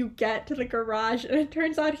then you get to the garage and it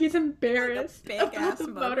turns out he's embarrassed Like a about big-ass the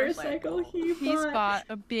motorcycle he He's bought. bought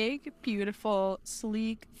a big, beautiful,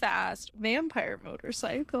 sleek, fast vampire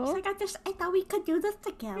motorcycle. He's like, I thought we could do this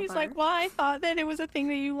together. He's like, well, I thought that it was a thing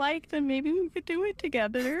that you liked, and maybe we could do it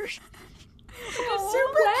together.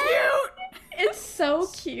 super cute. It's so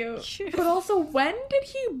cute. But also, when did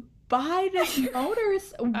he buy this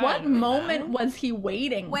what don't moment know. was he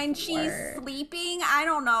waiting When for? she's sleeping, I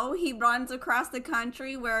don't know, he runs across the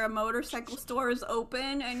country where a motorcycle store is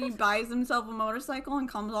open and he buys himself a motorcycle and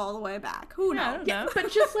comes all the way back. Who Yeah, I knows? don't Yeah, know.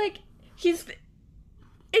 but just like,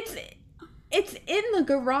 it's in the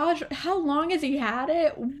garage. How long has he had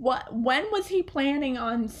it? When was he planning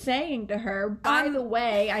on saying to her, by the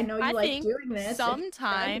way, I know you I like think doing this. Let's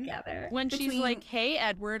sometime ride together. when she's Between- like, hey,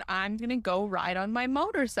 Edward, I'm going to go ride on my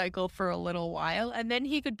motorcycle for a little while. And then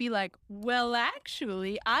he could be like, well,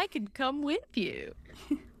 actually, I could come with you.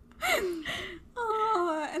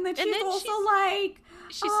 Oh, and then she's then also she's- like,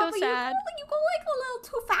 She's oh, so but sad. You go like a little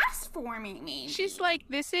too fast for me, maybe. She's like,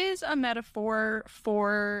 this is a metaphor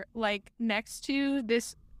for, like, next to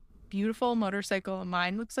this beautiful motorcycle of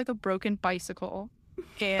mine looks like a broken bicycle.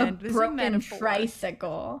 And A this is a broken metaphor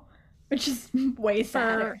tricycle, which is way for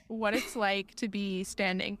sadder. what it's like to be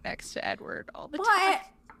standing next to Edward all the time.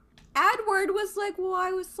 But Edward was like, well,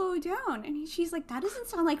 I was slowed down. And she's like, that doesn't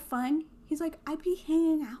sound like fun. He's like, I'd be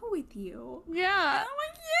hanging out with you. Yeah, I'm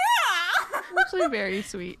like, yeah. actually very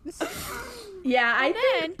sweet. Yeah, I And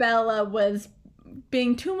think then- Bella was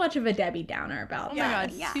being too much of a Debbie Downer about Oh that. my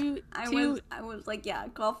god, Yeah. too I was like, yeah,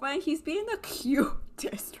 girlfriend, he's being the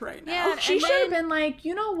cutest right now. Yeah, She and should have then- been like,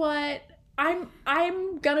 you know what?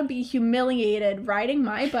 I'm gonna be humiliated riding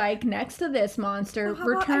my bike next to this monster, Well, how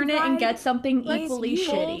about return I it and ride get something Let's equally both-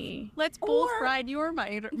 shitty. Let's both Or- ride your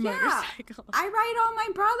motorcycle. I ride on my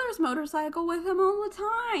brother's motorcycle with him all the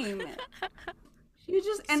time. You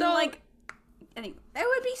just and So- like, anyway, that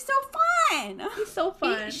would be so fun. It's so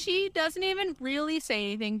fun. She doesn't even really say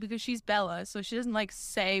anything because she's Bella, so she doesn't like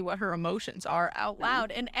say what her emotions are out loud.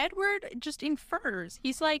 And Edward just infers.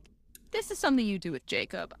 He's like, this is something you do with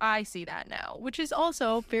Jacob. I see that now, which is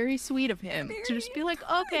also very sweet of him to just be like,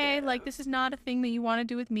 okay, like this is not a thing that you want to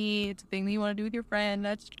do with me. It's a thing that you want to do with your friend.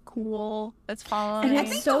 That's cool. That's fine. And I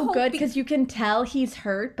it's think so the whole good be- because you can tell he's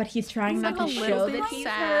hurt, but he's trying He's not like a to little show bit that he's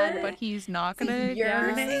sad, hurt. but he's not gonna. He's yeah.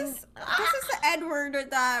 yearning. This is the Edward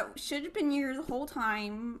that should have been here the whole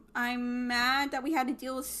time. I'm mad that we had to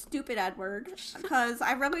deal with stupid Edward because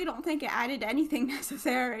I really don't think it added anything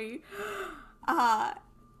necessary.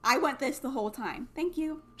 I want this the whole time. Thank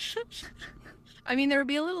you. I mean, there would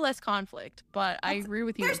be a little less conflict, but I agree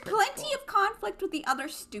with you. There's in principle. plenty of conflict with the other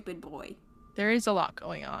stupid boy. There is a lot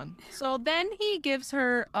going on. So then he gives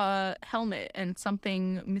her a helmet and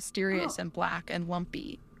something mysterious and black and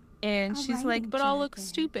lumpy. And All she's right, like, but I'll look Jacob.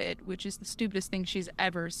 stupid, which is the stupidest thing she's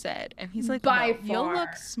ever said. And he's like, By no, you'll far.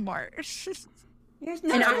 look smart. Yes,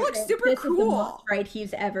 And I looks think super this is the most cool. right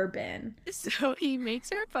he's ever been. So he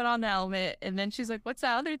makes her put on the helmet, and then she's like, what's the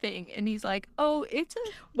other thing? And he's like, oh, it's a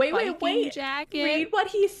Wait, biking jacket. Read what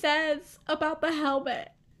he says about the helmet.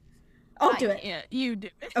 I'll do it. Can't. You do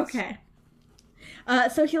it. Okay.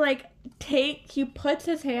 So he puts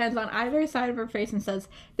his hands on either side of her face and says,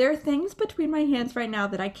 there are things between my hands right now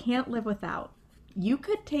that I can't live without. You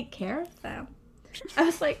could take care of them. I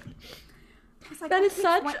was like, It's like, that is which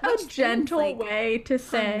such one- a which things, gentle like, way to her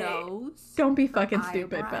say, nose, don't be fucking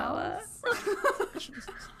stupid, eyebrows?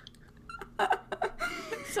 Bella.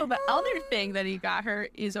 So the other thing that he got her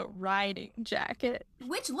is a riding jacket.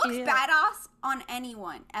 Which looks Yeah. badass on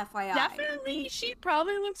anyone, FYI. Definitely, she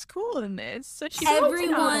probably looks cool in this. So she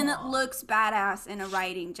Everyone looks looks badass in a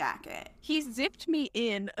riding jacket. He zipped me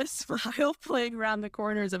in, a smile playing around the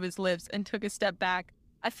corners of his lips, and took a step back.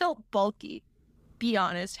 I felt bulky. Be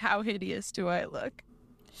honest, how hideous do I look?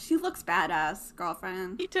 She looks badass,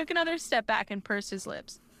 girlfriend. He took another step back and pursed his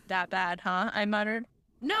lips. That bad, huh? I muttered.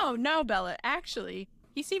 No, Bella. Actually,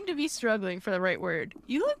 he seemed to be struggling for the right word.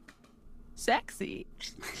 You look sexy.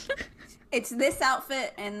 It's this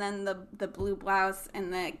outfit and then the blue blouse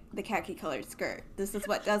and the khaki colored skirt. This is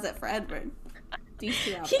what does it for Edward. These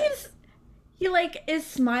two outfits. He like is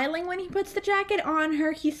smiling when he puts the jacket on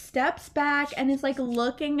her. He steps back and is like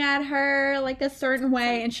looking at her like a certain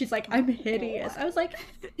way, and she's like, "I'm hideous." I was like,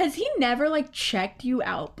 has he never like checked you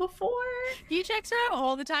out before? He checks her out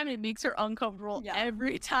all the time, and it makes her uncomfortable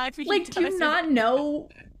every time he Like, does do you it. not know?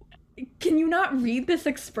 Can you not read this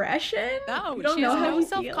expression? No, you don't she know has how no he feels?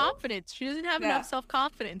 self-confidence. She doesn't have enough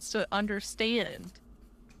self-confidence to understand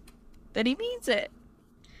that he means it.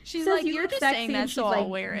 She's Says like, you you're look just sexy, saying and that, she's so like, I'll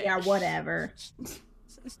wear it. Yeah, whatever.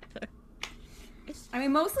 I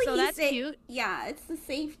mean, mostly So that's cute. Yeah, it's the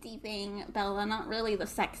safety thing, Bella, not really the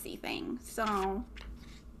sexy thing. So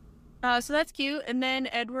So that's cute. And then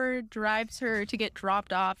Edward drives her to get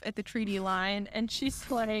dropped off at the treaty line, and she's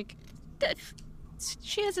like,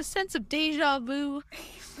 she has a sense of deja vu.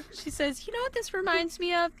 She says, you know what this reminds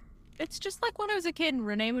me of? It's just like when I was a kid and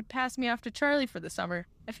Renee would pass me off to Charlie for the summer.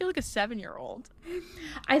 I feel like a 7-year-old.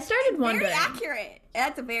 I started wondering. very accurate.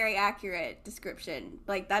 That's a very accurate description.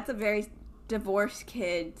 Like, that's a very divorced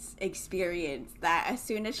kid's experience. That as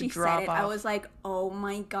soon as she said it, I was like, oh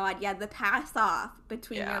my god, yeah, the pass off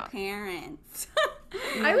between your parents.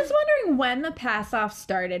 I was wondering when the pass off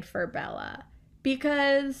started for Bella,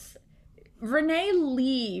 because Renee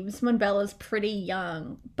leaves when Bella's pretty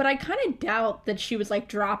young, but I kind of doubt that she was like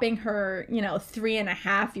dropping her,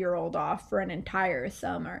 3.5-year-old off for an entire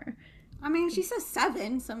summer. I mean, she says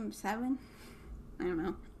 7. I don't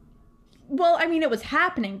know. Well, I mean, it was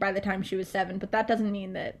happening by the time she was 7, but that doesn't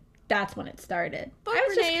mean that that's when it started. But I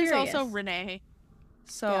was Renee just is curious. also Renee.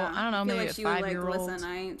 So, Yeah, I don't know, feel maybe like a she was 5-year-old. Listen,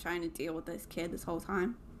 I ain't trying to deal with this kid this whole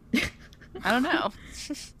time. I don't know.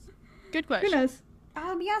 Good question. Who knows?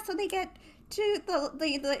 Yeah, so they get to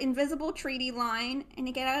the invisible treaty line, and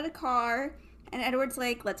they get out of the car, and Edward's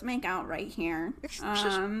like, let's make out right here.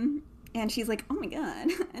 And she's like, oh my god,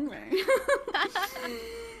 Edward.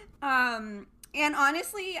 And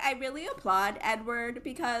honestly, I really applaud Edward,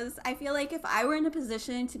 because I feel like if I were in a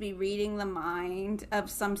position to be reading the mind of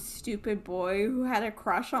some stupid boy who had a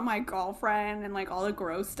crush on my girlfriend and like all the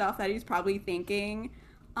gross stuff that he's probably thinking,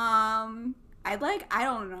 I'd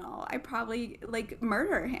probably like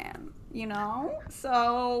murder him,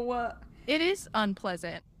 So It is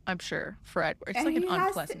unpleasant, I'm sure, for Edward. It's like and an he has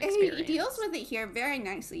unpleasant to- experience. He deals with it here very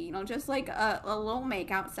nicely, just like a little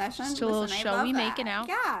makeout session. Just a little Listen, I showy love that. making out.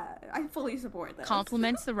 Yeah, I fully support this.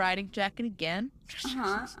 Compliments the riding jacket again.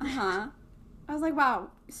 I was like, wow,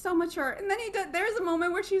 so mature. And then there's a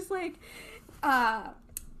moment where she's like,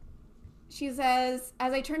 she says,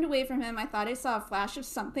 as I turned away from him, I thought I saw a flash of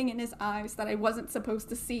something in his eyes that I wasn't supposed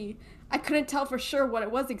to see. I couldn't tell for sure what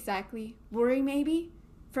it was exactly. Worry, maybe?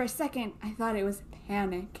 For a second, I thought it was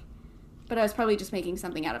panic. But I was probably just making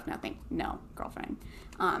something out of nothing. No, girlfriend.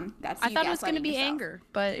 That's I you thought it was going to gaslighting be yourself. anger,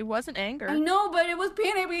 but it wasn't anger. I know, but it was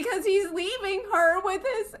panic because he's leaving her with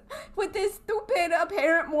his stupid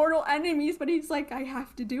apparent mortal enemies. But he's like, I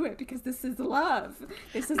have to do it because this is love.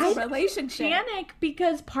 This is a relationship. Panic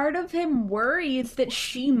because part of him worries that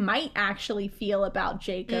she might actually feel about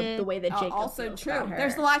Jacob the way that Jacob Also feels true. about her.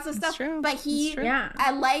 There's lots of It's stuff, true. but he, It's true. Yeah.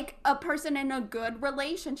 like a person in a good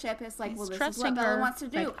relationship, is like, He's well, this is trusting what Bella her. wants to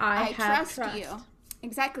do. Like, I have trust you. trust.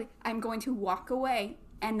 Exactly. I'm going to walk away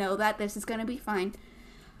and know that this is going to be fine.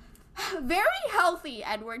 Very healthy,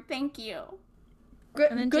 Edward. Thank you.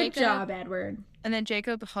 And then Good Jacob- job, Edward. And then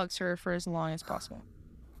Jacob hugs her for as long as possible.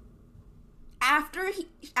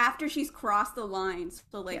 After she's crossed the lines,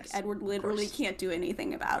 so like Yes, Edward literally course. can't do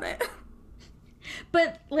anything about it.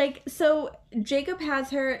 But, like, so Jacob has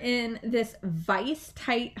her in this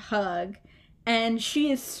vice-tight hug, and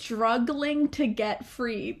she is struggling to get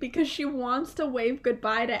free because she wants to wave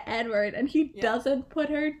goodbye to Edward, and he doesn't put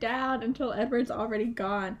her down until Edward's already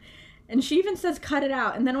gone. And she even says, cut it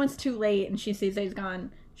out. And then when it's too late and she sees that he's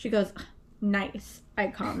gone, she goes, nice, I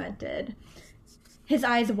commented. His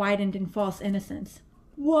eyes widened in false innocence.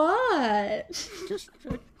 What?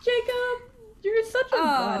 Jacob, you're such a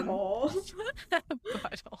butthole.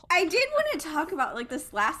 Butthole. I did want to talk about like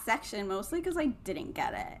this last section mostly because I didn't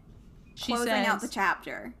get it. She closing out the says,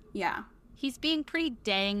 chapter. Yeah. he's being pretty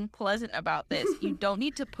dang pleasant about this. You don't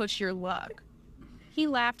need to push your luck. He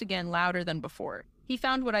laughed again, louder than before. He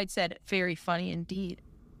found what I'd said very funny indeed.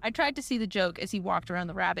 I tried to see the joke as he walked around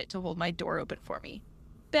the rabbit to hold my door open for me.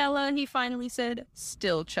 Bella, he finally said,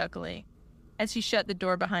 still chuckling. As he shut the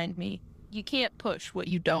door behind me, you can't push what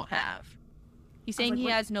you don't have. He's saying he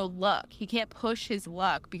has no luck. He can't push his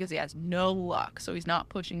luck because he has no luck, so he's not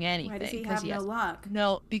pushing anything. Why does he have no luck?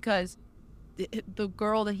 No, because the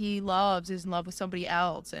girl that he loves is in love with somebody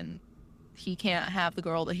else, and he can't have the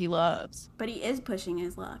girl that he loves. But he is pushing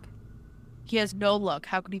his luck. He has no luck.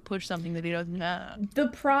 How could he push something that he doesn't have? The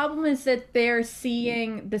problem is that they're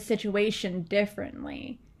seeing the situation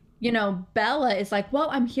differently. You know, Bella is like, well,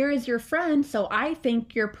 I'm here as your friend, so I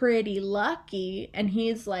think you're pretty lucky. And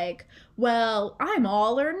he's like, well, I'm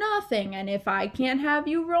all or nothing, and if I can't have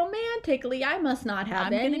you romantically, I must not have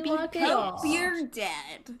I'm any gonna be luck at all. Hope you're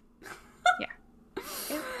dead.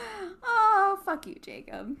 Yeah. Oh, fuck you,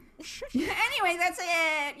 Jacob. Anyway, that's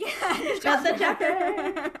it. Yeah, That's the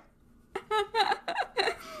chapter.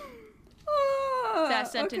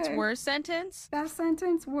 Best sentence, okay. worst sentence? Best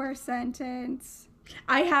sentence, worst sentence.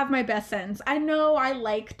 I have my best sentence. I know I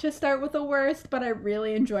like to start with the worst, but I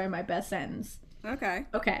really enjoy my best sentence. Okay.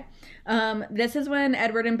 Okay. This is when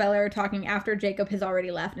Edward and Bella are talking after Jacob has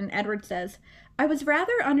already left, and Edward says, I was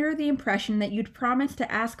rather under the impression that you'd promised to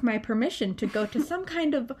ask my permission to go to some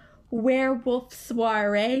kind of werewolf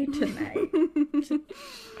soiree tonight.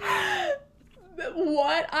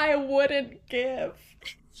 What I wouldn't give.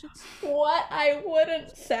 What I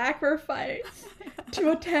wouldn't sacrifice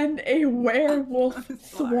to attend a werewolf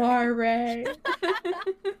soiree.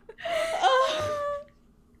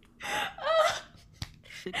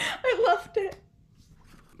 I loved it.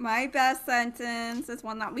 My best sentence is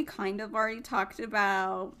one that we kind of already talked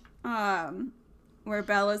about. Where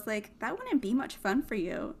Bella's like, that wouldn't be much fun for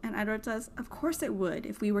you. And Edward says, of course it would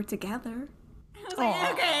if we were together. I was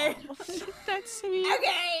like, okay. That's sweet.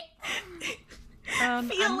 Okay. I'm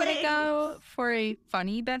gonna go for a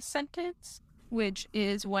funny best sentence, which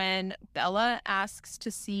is when Bella asks to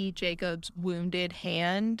see Jacob's wounded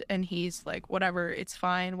hand, and he's like, whatever, it's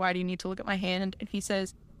fine. Why do you need to look at my hand? And he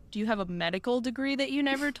says, do you have a medical degree that you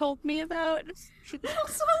never told me about?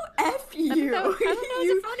 Also, F you. I thought that was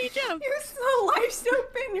a funny joke. You saw life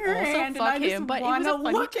soap in your Also, hand, and fuck I just him, but it want was to a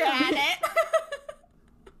funny look at it.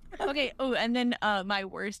 Okay, oh, and then my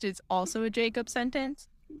worst is also a Jacob sentence,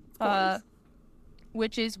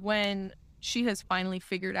 which is when she has finally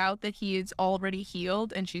figured out that he is already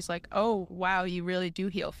healed, and she's like, oh, wow, you really do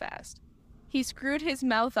heal fast. He screwed his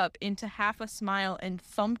mouth up into half a smile and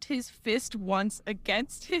thumped his fist once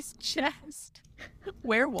against his chest.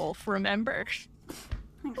 Werewolf, remember?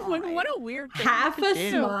 What a weird thing. Half to a do.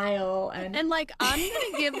 smile and like, I'm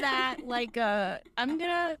gonna give that I'm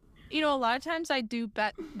gonna, a lot of times I do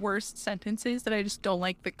bet worst sentences that I just don't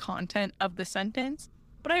like the content of the sentence.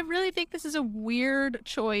 But I really think this is a weird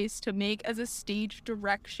choice to make as a stage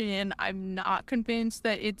direction. I'm not convinced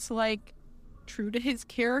that it's like true to his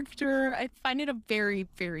character. I find it a very,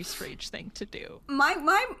 very strange thing to do. My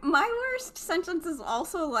worst sentence is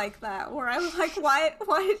also like that, where I was like,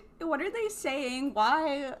 what are they saying?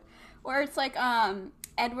 Why? Where it's like,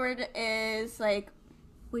 Edward is like,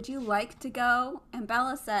 would you like to go? And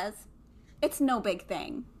Bella says, it's no big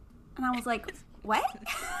thing. And I was like, what?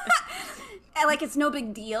 And like, it's no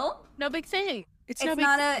big deal. No big thing. It's not a big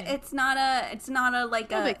thing. It's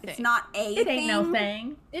ain't no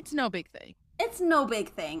thing. It's no big thing. It's no big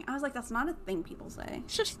thing. I was like, that's not a thing people say.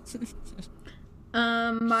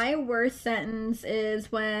 My worst sentence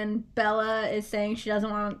is when Bella is saying she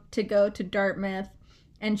doesn't want to go to Dartmouth,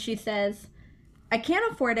 and she says, I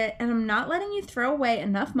can't afford it, and I'm not letting you throw away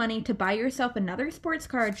enough money to buy yourself another sports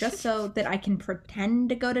car just so that I can pretend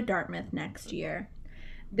to go to Dartmouth next year.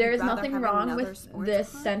 There is nothing wrong with this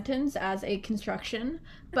sentence as a construction,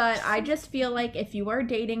 but I just feel like if you are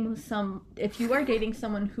dating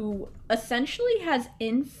someone who essentially has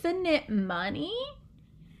infinite money,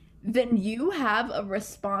 then you have a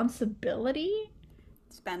responsibility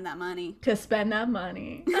spend that money. To spend that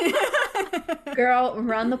money. Girl,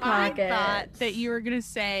 run the pockets. I thought that you were gonna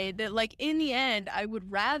say that, like, in the end, I would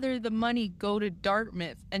rather the money go to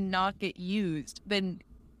Dartmouth and not get used than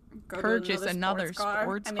purchase another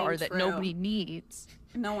sports car that nobody needs.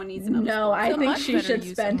 No one needs another No, I think much she better should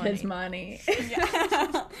use of spend his money.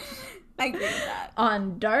 Yeah. I agree with that.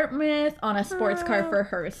 On Dartmouth, on a sports car for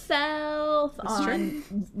herself, on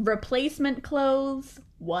replacement clothes,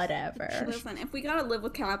 whatever. Listen, if we gotta live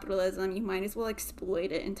with capitalism, you might as well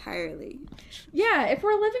exploit it entirely. Yeah, if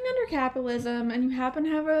we're living under capitalism and you happen to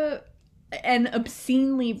have a an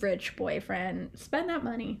obscenely rich boyfriend, spend that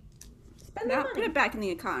money. Spend that Now money. put it back in the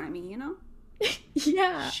economy, you know?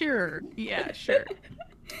 Yeah. Sure. Yeah, sure.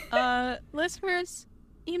 Listeners,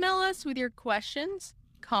 email us with your questions,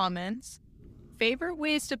 comments, favorite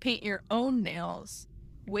ways to paint your own nails,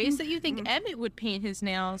 ways that you think Emmett would paint his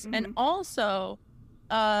nails, and also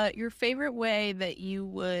your favorite way that you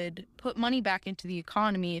would put money back into the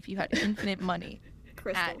economy if you had infinite money.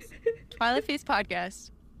 Crystals. At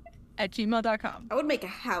twilightfacepodcast@gmail.com. I would make a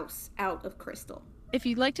house out of crystal. If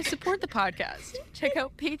you'd like to support the podcast, check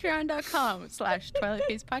out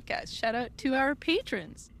patreon.com/twilightfacepodcast. Shout out to our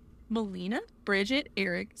patrons: Melina, Bridget,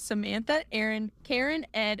 Eric, Samantha, Aaron, Karen,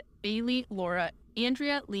 Ed, Bailey, Laura,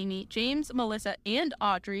 Andrea, Leni, James, Melissa, and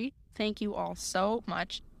Audrey. Thank you all so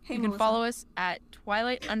much. Hey, You can Melissa. follow us at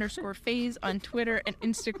Twilight_phase on Twitter and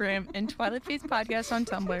Instagram, and Twilight Phase Podcast on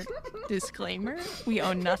Tumblr. Disclaimer: we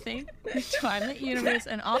own nothing. The Twilight universe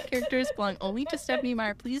and all characters belong only to Stephenie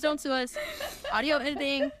Meyer. Please don't sue us. Audio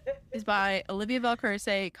editing is by Olivia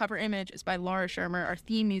Valcarce. Cover image is by Laura Shermer. Our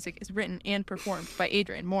theme music is written and performed by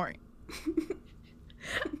Adrian Mori.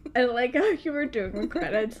 I like how you were doing the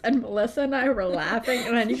credits and Melissa and I were laughing,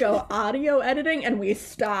 and then you go audio editing and we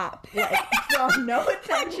stop. Like, draw no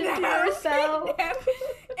attention to yourself.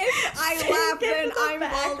 If I Sink laugh, then into the I'm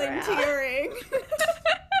background. volunteering.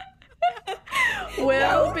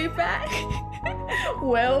 We'll be back.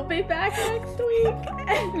 We'll be back next week.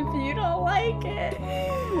 And if you don't like it,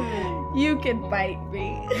 you can bite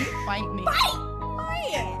me. Fight me. Oh,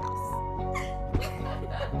 yeah.